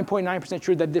 99.9%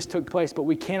 sure that this took place, but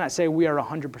we cannot say we are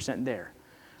 100% there.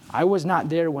 I was not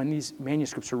there when these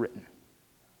manuscripts were written.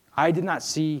 I did not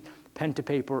see pen to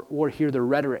paper or hear the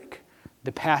rhetoric,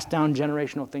 the passed down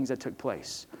generational things that took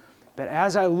place. But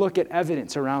as I look at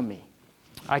evidence around me,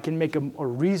 I can make a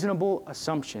reasonable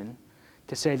assumption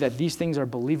to say that these things are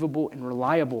believable and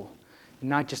reliable, and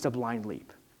not just a blind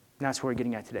leap. And that's where we're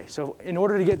getting at today. So in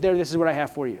order to get there, this is what I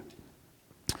have for you.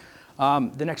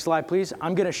 The next slide, please.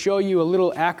 I'm going to show you a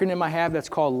little acronym I have that's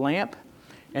called LAMP.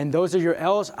 And those are your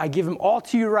L's. I give them all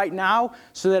to you right now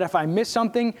so that if I miss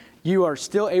something, you are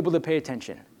still able to pay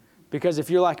attention. Because if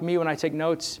you're like me when I take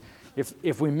notes,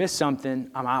 if we miss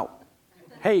something, I'm out.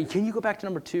 Hey, can you go back to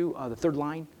number 2, the third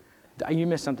line? You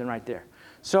missed something right there.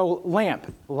 So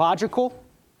LAMP, logical,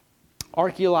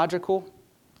 archaeological,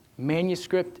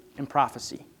 manuscript, and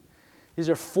prophecy. These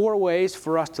are 4 ways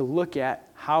for us to look at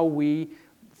how we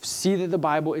see that the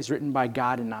Bible is written by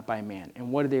God and not by man.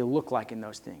 And what do they look like in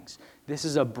those things? This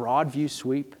is a broad view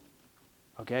sweep,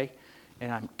 okay?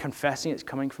 And I'm confessing it's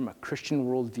coming from a Christian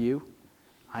worldview.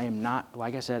 I am not,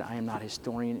 like I said, I am not a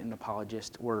historian, an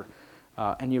apologist, or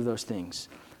any of those things.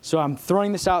 So I'm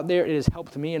throwing this out there. It has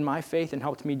helped me in my faith and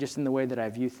helped me just in the way that I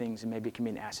view things, and maybe it can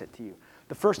be an asset to you.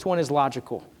 The first one is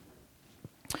logical.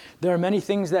 There are many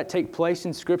things that take place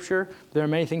in Scripture. There are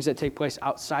many things that take place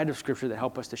outside of Scripture that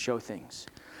help us to show things.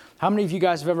 How many of you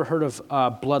guys have ever heard of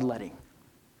bloodletting?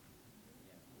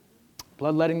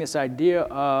 Bloodletting, this idea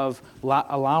of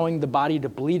allowing the body to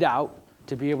bleed out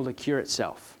to be able to cure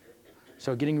itself.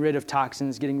 So getting rid of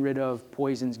toxins, getting rid of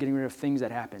poisons, getting rid of things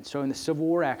that happen. So in the Civil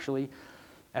War, actually,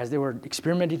 as they were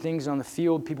experimenting things on the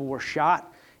field, people were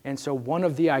shot. And so one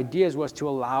of the ideas was to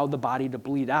allow the body to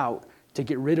bleed out to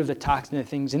get rid of the toxin and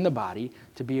things in the body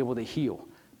to be able to heal.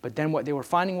 But then what they were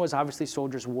finding was obviously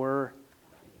soldiers were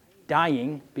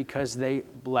dying because they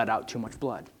bled out too much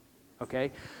blood.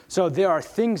 Okay? So there are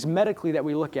things medically that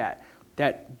we look at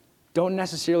that don't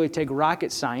necessarily take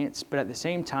rocket science, but at the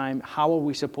same time, how are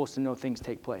we supposed to know things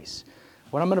take place?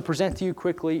 What I'm going to present to you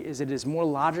quickly is it is more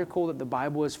logical that the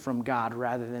Bible is from God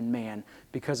rather than man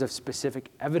because of specific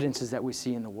evidences that we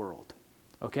see in the world.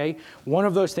 Okay? One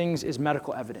of those things is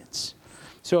medical evidence.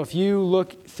 So if you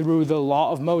look through the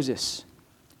law of Moses,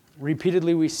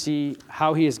 repeatedly we see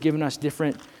how he has given us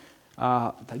different,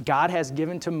 God has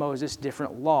given to Moses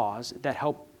different laws that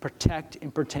help protect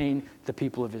and pertain the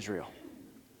people of Israel,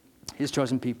 his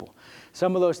chosen people.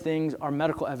 Some of those things are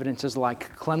medical evidences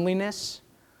like cleanliness,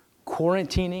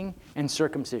 quarantining, and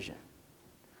circumcision.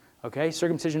 Okay,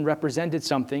 circumcision represented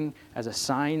something as a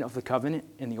sign of the covenant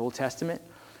in the Old Testament.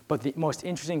 But the most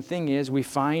interesting thing is we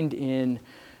find in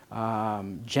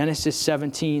Genesis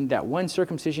 17 that when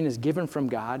circumcision is given from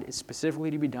God, it's specifically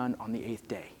to be done on the 8th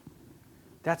day.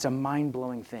 That's a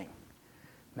mind-blowing thing.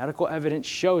 Medical evidence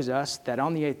shows us that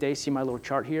on the 8th day, see my little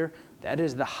chart here, that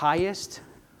is the highest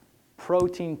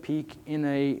protein peak in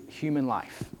a human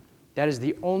life. That is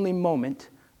the only moment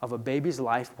of a baby's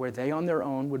life where they on their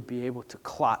own would be able to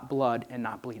clot blood and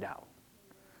not bleed out.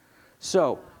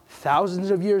 So,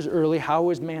 thousands of years early, how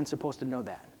was man supposed to know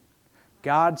that?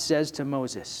 God says to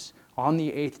Moses, on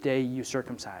the 8th day you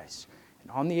circumcise.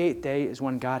 And on the 8th day is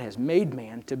when God has made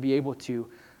man to be able to,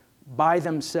 by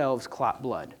themselves, clot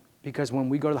blood. Because when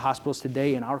we go to the hospitals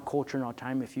today, in our culture and our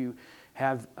time, if you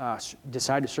have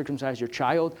decided to circumcise your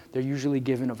child, they're usually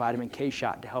given a vitamin K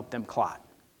shot to help them clot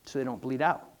so they don't bleed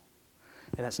out.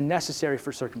 And that's necessary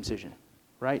for circumcision,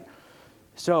 right?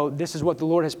 So this is what the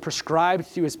Lord has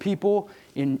prescribed to his people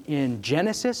in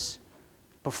Genesis,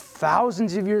 but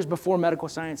thousands of years before medical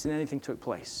science and anything took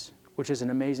place, which is an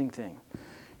amazing thing.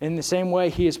 In the same way,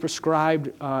 he has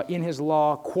prescribed in his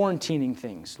law quarantining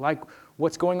things, like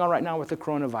what's going on right now with the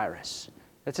coronavirus.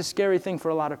 That's a scary thing for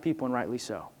a lot of people, and rightly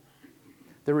so.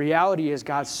 The reality is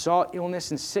God saw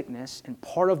illness and sickness, and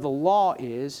part of the law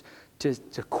is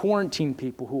to quarantine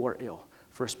people who are ill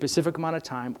for a specific amount of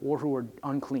time or who are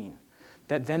unclean,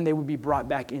 that then they would be brought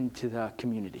back into the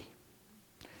community.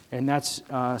 And that's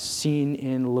seen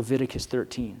in Leviticus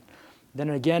 13. Then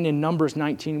again, in Numbers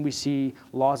 19, we see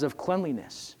laws of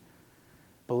cleanliness.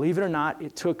 Believe it or not,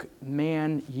 it took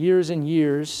man years and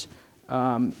years.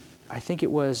 I think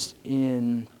it was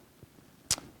in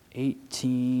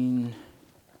 18...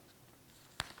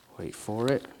 Wait for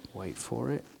it.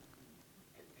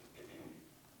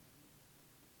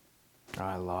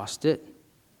 I lost it.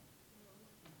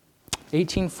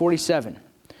 1847.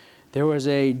 There was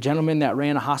a gentleman that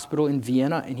ran a hospital in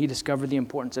Vienna, and he discovered the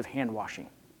importance of hand washing.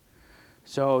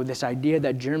 So this idea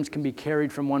that germs can be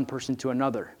carried from one person to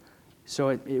another. So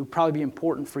it would probably be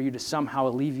important for you to somehow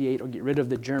alleviate or get rid of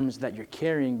the germs that you're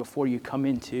carrying before you come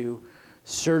into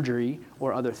surgery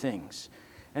or other things.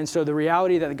 And so the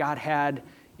reality that God had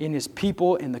in his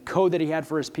people and the code that he had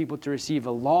for his people to receive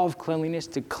a law of cleanliness,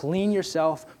 to clean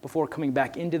yourself before coming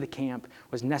back into the camp,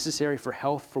 was necessary for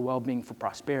health, for well-being, for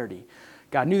prosperity.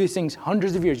 God knew these things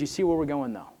hundreds of years. You see where we're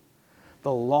going, though.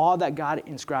 The law that God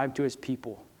inscribed to his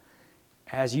people,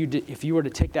 if you were to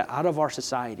take that out of our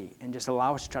society and just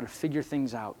allow us to try to figure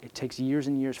things out, it takes years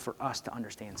and years for us to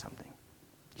understand something.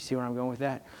 You see where I'm going with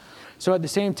that? So at the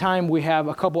same time, we have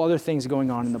a couple other things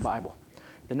going on in the Bible.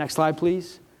 The next slide,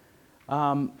 please.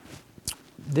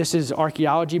 This is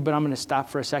archaeology, but I'm going to stop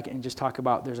for a second and just talk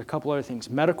about, there's a couple other things.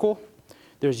 Medical,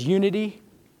 there's unity,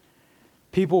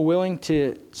 people willing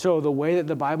to, so the way that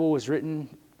the Bible was written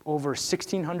over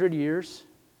 1,600 years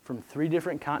from 3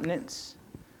 different continents,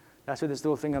 that's what this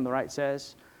little thing on the right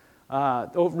says.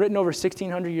 Written over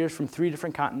 1,600 years from 3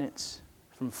 different continents,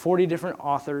 from 40 different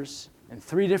authors, and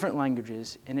 3 different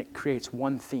languages, and it creates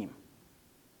one theme.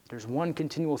 There's one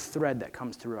continual thread that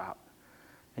comes throughout.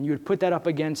 And you would put that up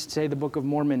against, say, the Book of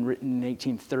Mormon written in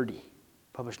 1830,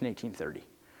 published in 1830.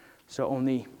 So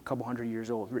only a couple hundred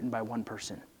years old, written by one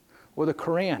person. Or the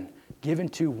Quran, given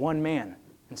to one man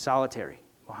in solitary,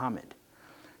 Muhammad.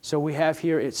 So we have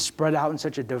here, it's spread out in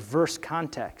such a diverse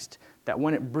context that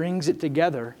when it brings it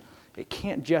together, it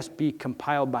can't just be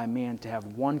compiled by man to have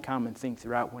one common thing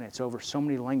throughout when it's over so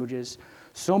many languages,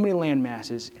 so many land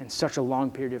masses, in such a long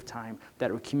period of time that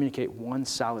it would communicate one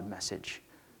solid message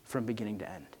from beginning to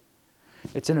end.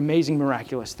 It's an amazing,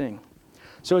 miraculous thing.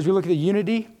 So as we look at the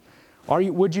unity,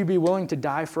 would you be willing to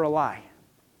die for a lie?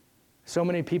 So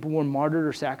many people were martyred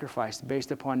or sacrificed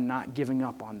based upon not giving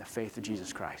up on the faith of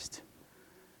Jesus Christ.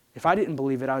 If I didn't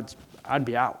believe it, I'd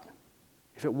be out.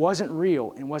 If it wasn't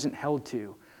real and wasn't held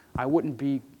to, I wouldn't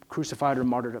be crucified or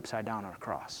martyred upside down on a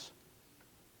cross,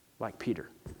 like Peter.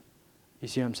 You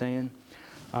see what I'm saying?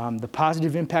 The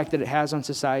positive impact that it has on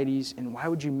societies, and why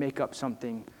would you make up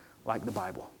something like the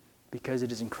Bible? Because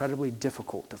it is incredibly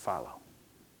difficult to follow.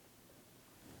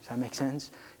 Does that make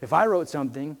sense? If I wrote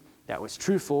something that was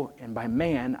truthful, and by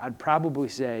man, I'd probably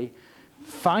say,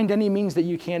 find any means that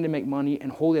you can to make money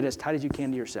and hold it as tight as you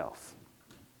can to yourself.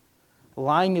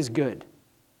 Lying is good.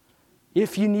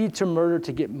 If you need to murder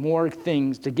to get more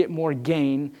things, to get more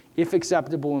gain, if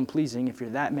acceptable and pleasing, if you're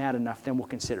that mad enough, then we'll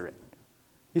consider it.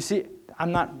 You see, I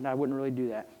wouldn't really do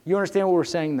that. You understand what we're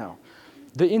saying, though?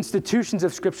 The institutions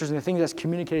of Scriptures and the things that's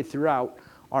communicated throughout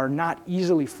are not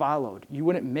easily followed. You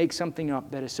wouldn't make something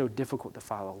up that is so difficult to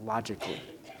follow logically.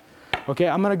 Okay,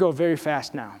 I'm going to go very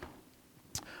fast now.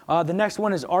 The next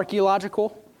one is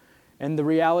archaeological. And the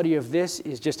reality of this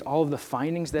is just all of the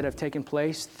findings that have taken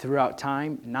place throughout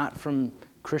time, not from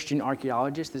Christian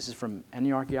archaeologists. This is from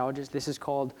any archaeologist. This is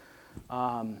called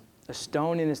a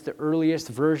stone, and it's the earliest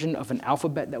version of an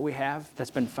alphabet that we have that's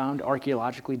been found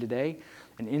archaeologically today.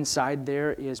 And inside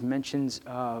there is mentions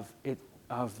of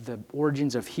the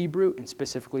origins of Hebrew, and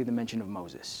specifically the mention of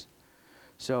Moses.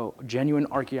 So genuine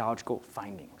archaeological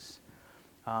findings.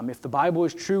 If the Bible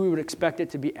is true, we would expect it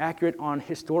to be accurate on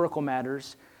historical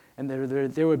matters, and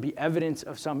there would be evidence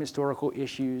of some historical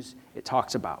issues it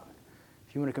talks about.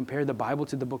 If you want to compare the Bible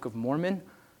to the Book of Mormon,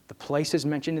 the places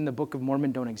mentioned in the Book of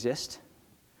Mormon don't exist,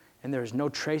 and there is no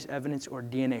trace evidence or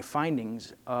DNA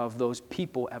findings of those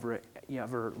people ever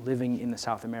living in the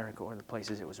South America or the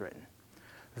places it was written.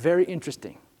 Very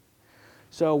interesting.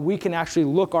 So we can actually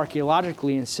look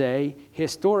archaeologically and say,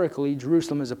 historically,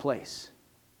 Jerusalem is a place.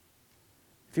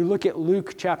 If you look at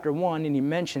Luke chapter 1, and he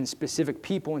mentions specific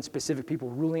people and specific people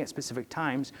ruling at specific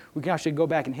times, we can actually go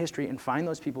back in history and find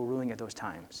those people ruling at those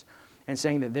times, and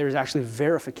saying that there's actually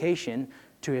verification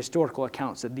to historical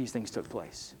accounts that these things took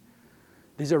place.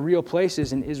 These are real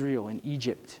places in Israel, in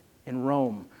Egypt, in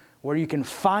Rome, where you can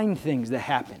find things that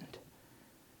happened.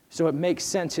 So it makes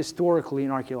sense historically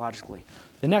and archaeologically.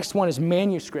 The next one is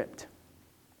manuscript.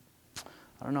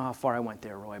 I don't know how far I went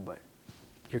there, Roy, but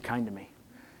you're kind to me.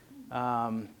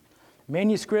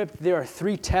 Manuscript, there are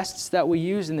 3 tests that we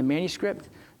use in the manuscript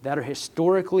that are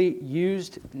historically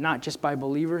used, not just by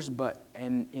believers, but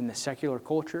in the secular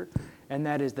culture. And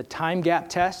that is the time gap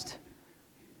test,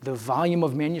 the volume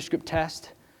of manuscript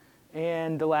test,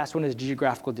 and the last one is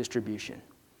geographical distribution.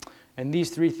 And these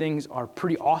 3 things are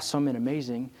pretty awesome and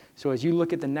amazing. So as you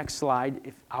look at the next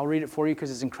slide, I'll read it for you because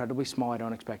it's incredibly small. I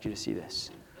don't expect you to see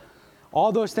this.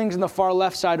 All those things on the far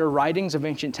left side are writings of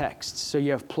ancient texts. So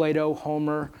you have Plato,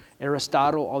 Homer,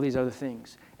 Aristotle, all these other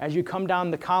things. As you come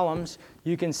down the columns,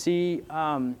 you can see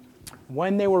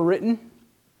when they were written,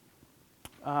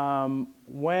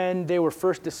 when they were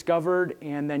first discovered,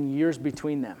 and then years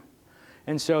between them.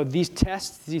 And so these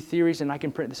tests, these theories, and I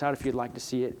can print this out if you'd like to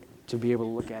see it, to be able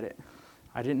to look at it.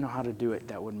 I didn't know how to do it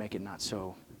that would make it not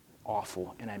so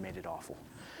awful, and I made it awful.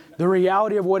 The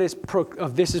reality of what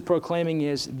this is proclaiming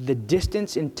is the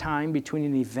distance in time between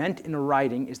an event and a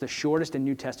writing is the shortest in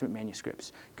New Testament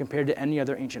manuscripts compared to any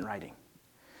other ancient writing.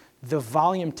 The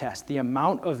volume test, the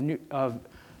amount of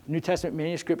New Testament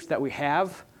manuscripts that we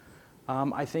have,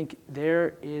 I think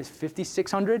there is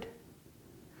 5,600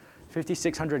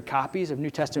 copies of New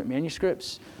Testament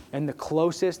manuscripts, and the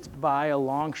closest by a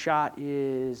long shot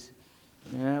is,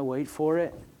 wait for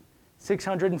it,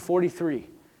 643,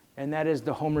 and that is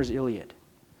the Homer's Iliad.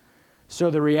 So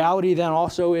the reality then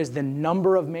also is the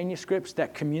number of manuscripts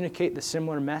that communicate the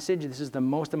similar message. This is the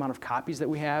most amount of copies that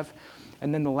we have.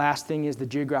 And then the last thing is the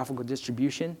geographical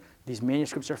distribution. These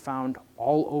manuscripts are found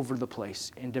all over the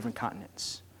place in different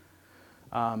continents.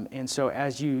 And so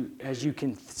as you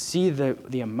can see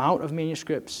the amount of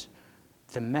manuscripts,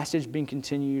 the message being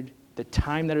continued, the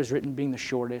time that is written being the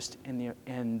shortest,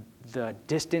 and the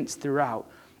distance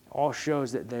throughout all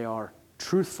shows that they are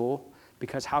truthful,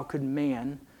 because how could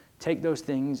man take those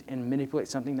things and manipulate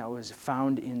something that was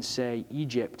found in, say,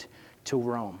 Egypt to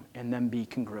Rome and then be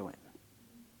congruent?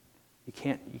 You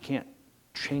can't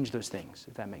change those things,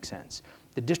 if that makes sense.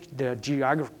 The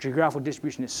geographical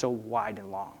distribution is so wide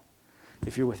and long,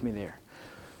 if you're with me there.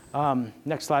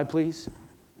 Next slide, please.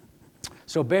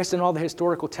 So based on all the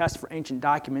historical tests for ancient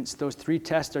documents, those three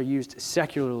tests are used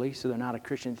secularly, so they're not a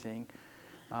Christian thing.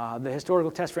 The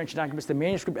historical test for ancient documents, the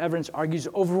manuscript evidence argues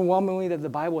overwhelmingly that the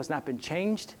Bible has not been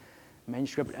changed.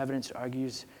 Manuscript evidence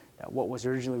argues that what was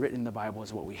originally written in the Bible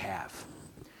is what we have.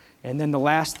 And then the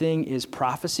last thing is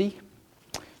prophecy.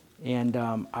 And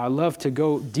I love to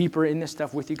go deeper in this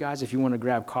stuff with you guys if you want to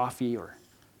grab coffee or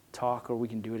talk, or we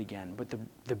can do it again. But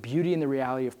the beauty and the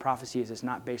reality of prophecy is it's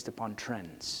not based upon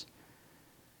trends.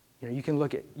 You can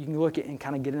look at and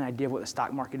kind of get an idea of what the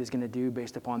stock market is going to do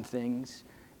based upon things.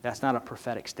 That's not a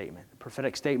prophetic statement. A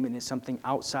prophetic statement is something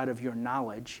outside of your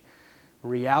knowledge,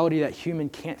 reality that human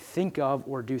can't think of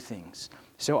or do things.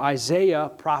 So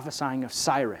Isaiah prophesying of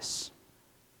Cyrus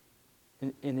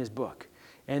in his book,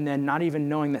 and then not even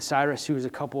knowing that Cyrus, who was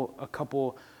a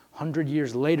couple hundred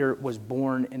years later, was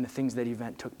born and the things that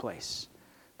event took place.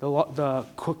 The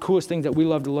coolest things that we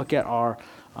love to look at are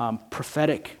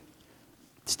prophetic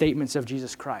statements of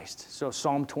Jesus Christ. So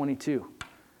Psalm 22,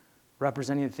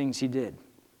 representing the things he did.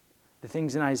 The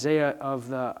things in Isaiah of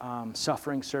the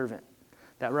suffering servant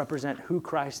that represent who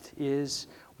Christ is,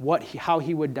 how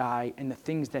he would die, and the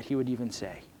things that he would even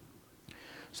say.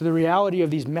 So the reality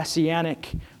of these messianic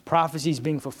prophecies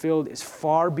being fulfilled is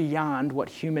far beyond what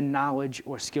human knowledge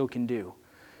or skill can do,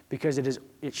 because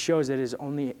it shows that it is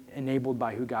only enabled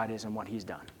by who God is and what he's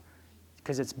done.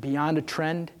 Because it's beyond a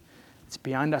trend, it's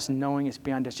beyond us knowing, it's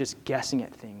beyond us just guessing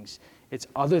at things. It's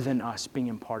other than us being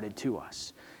imparted to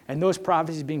us. And those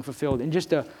prophecies being fulfilled. And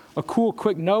just a cool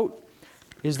quick note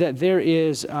is that there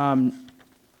is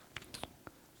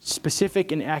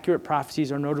specific and accurate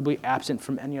prophecies are notably absent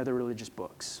from any other religious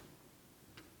books.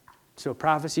 So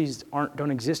prophecies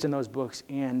don't exist in those books,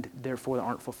 and therefore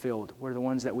aren't fulfilled, where the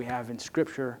ones that we have in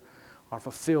Scripture are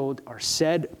fulfilled, are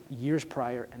said years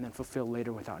prior, and then fulfilled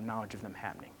later without knowledge of them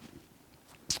happening.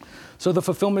 So the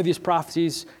fulfillment of these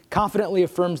prophecies confidently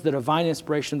affirms the divine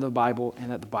inspiration of the Bible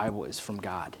and that the Bible is from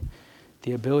God.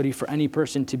 The ability for any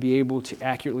person to be able to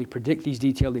accurately predict these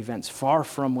detailed events far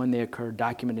from when they occurred,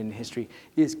 documented in history,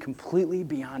 is completely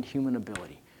beyond human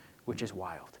ability, which is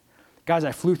wild. Guys,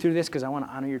 I flew through this because I want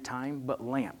to honor your time, but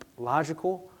LAMP,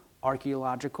 logical,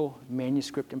 archaeological,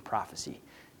 manuscript, and prophecy,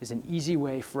 is an easy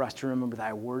way for us to remember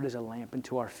thy word is a lamp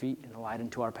unto our feet and a light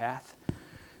unto our path.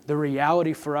 The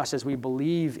reality for us as we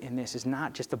believe in this is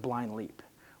not just a blind leap.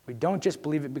 We don't just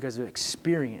believe it because of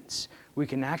experience. We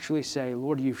can actually say,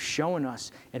 Lord, you've shown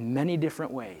us in many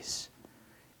different ways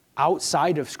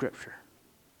outside of Scripture,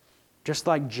 just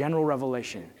like general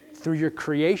revelation, through your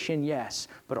creation, yes,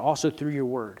 but also through your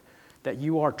word, that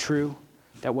you are true,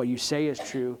 that what you say is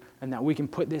true, and that we can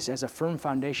put this as a firm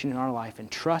foundation in our life and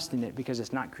trust in it because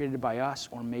it's not created by us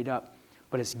or made up,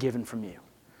 but it's given from you.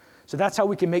 So that's how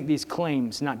we can make these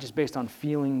claims, not just based on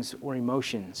feelings or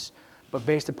emotions, but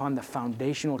based upon the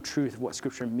foundational truth of what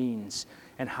Scripture means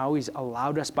and how he's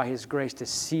allowed us by his grace to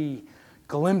see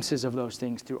glimpses of those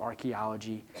things through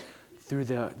archaeology, through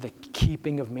the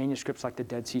keeping of manuscripts like the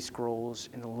Dead Sea Scrolls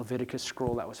and the Leviticus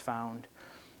scroll that was found,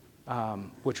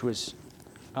 which was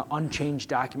an unchanged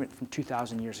document from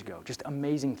 2,000 years ago. Just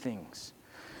amazing things.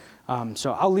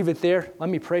 So I'll leave it there. Let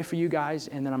me pray for you guys,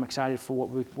 and then I'm excited for what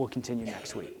we'll continue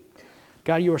next week.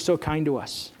 God, you are so kind to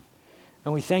us.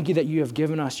 And we thank you that you have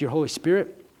given us your Holy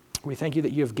Spirit. We thank you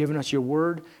that you have given us your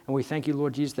word. And we thank you,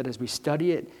 Lord Jesus, that as we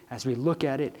study it, as we look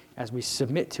at it, as we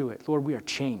submit to it, Lord, we are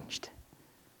changed.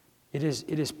 It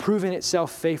is proven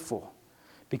itself faithful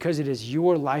because it is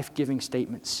your life-giving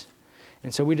statements.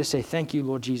 And so we just say thank you,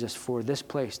 Lord Jesus, for this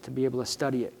place to be able to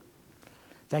study it.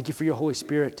 Thank you for your Holy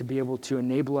Spirit to be able to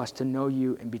enable us to know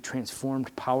you and be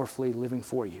transformed powerfully living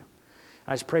for you.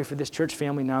 I just pray for this church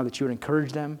family now that you would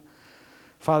encourage them.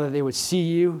 Father, they would see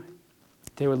you,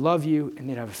 they would love you, and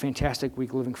they'd have a fantastic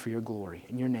week living for your glory.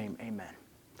 In your name, amen.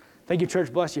 Thank you,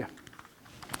 church. Bless you.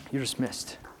 You're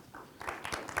dismissed.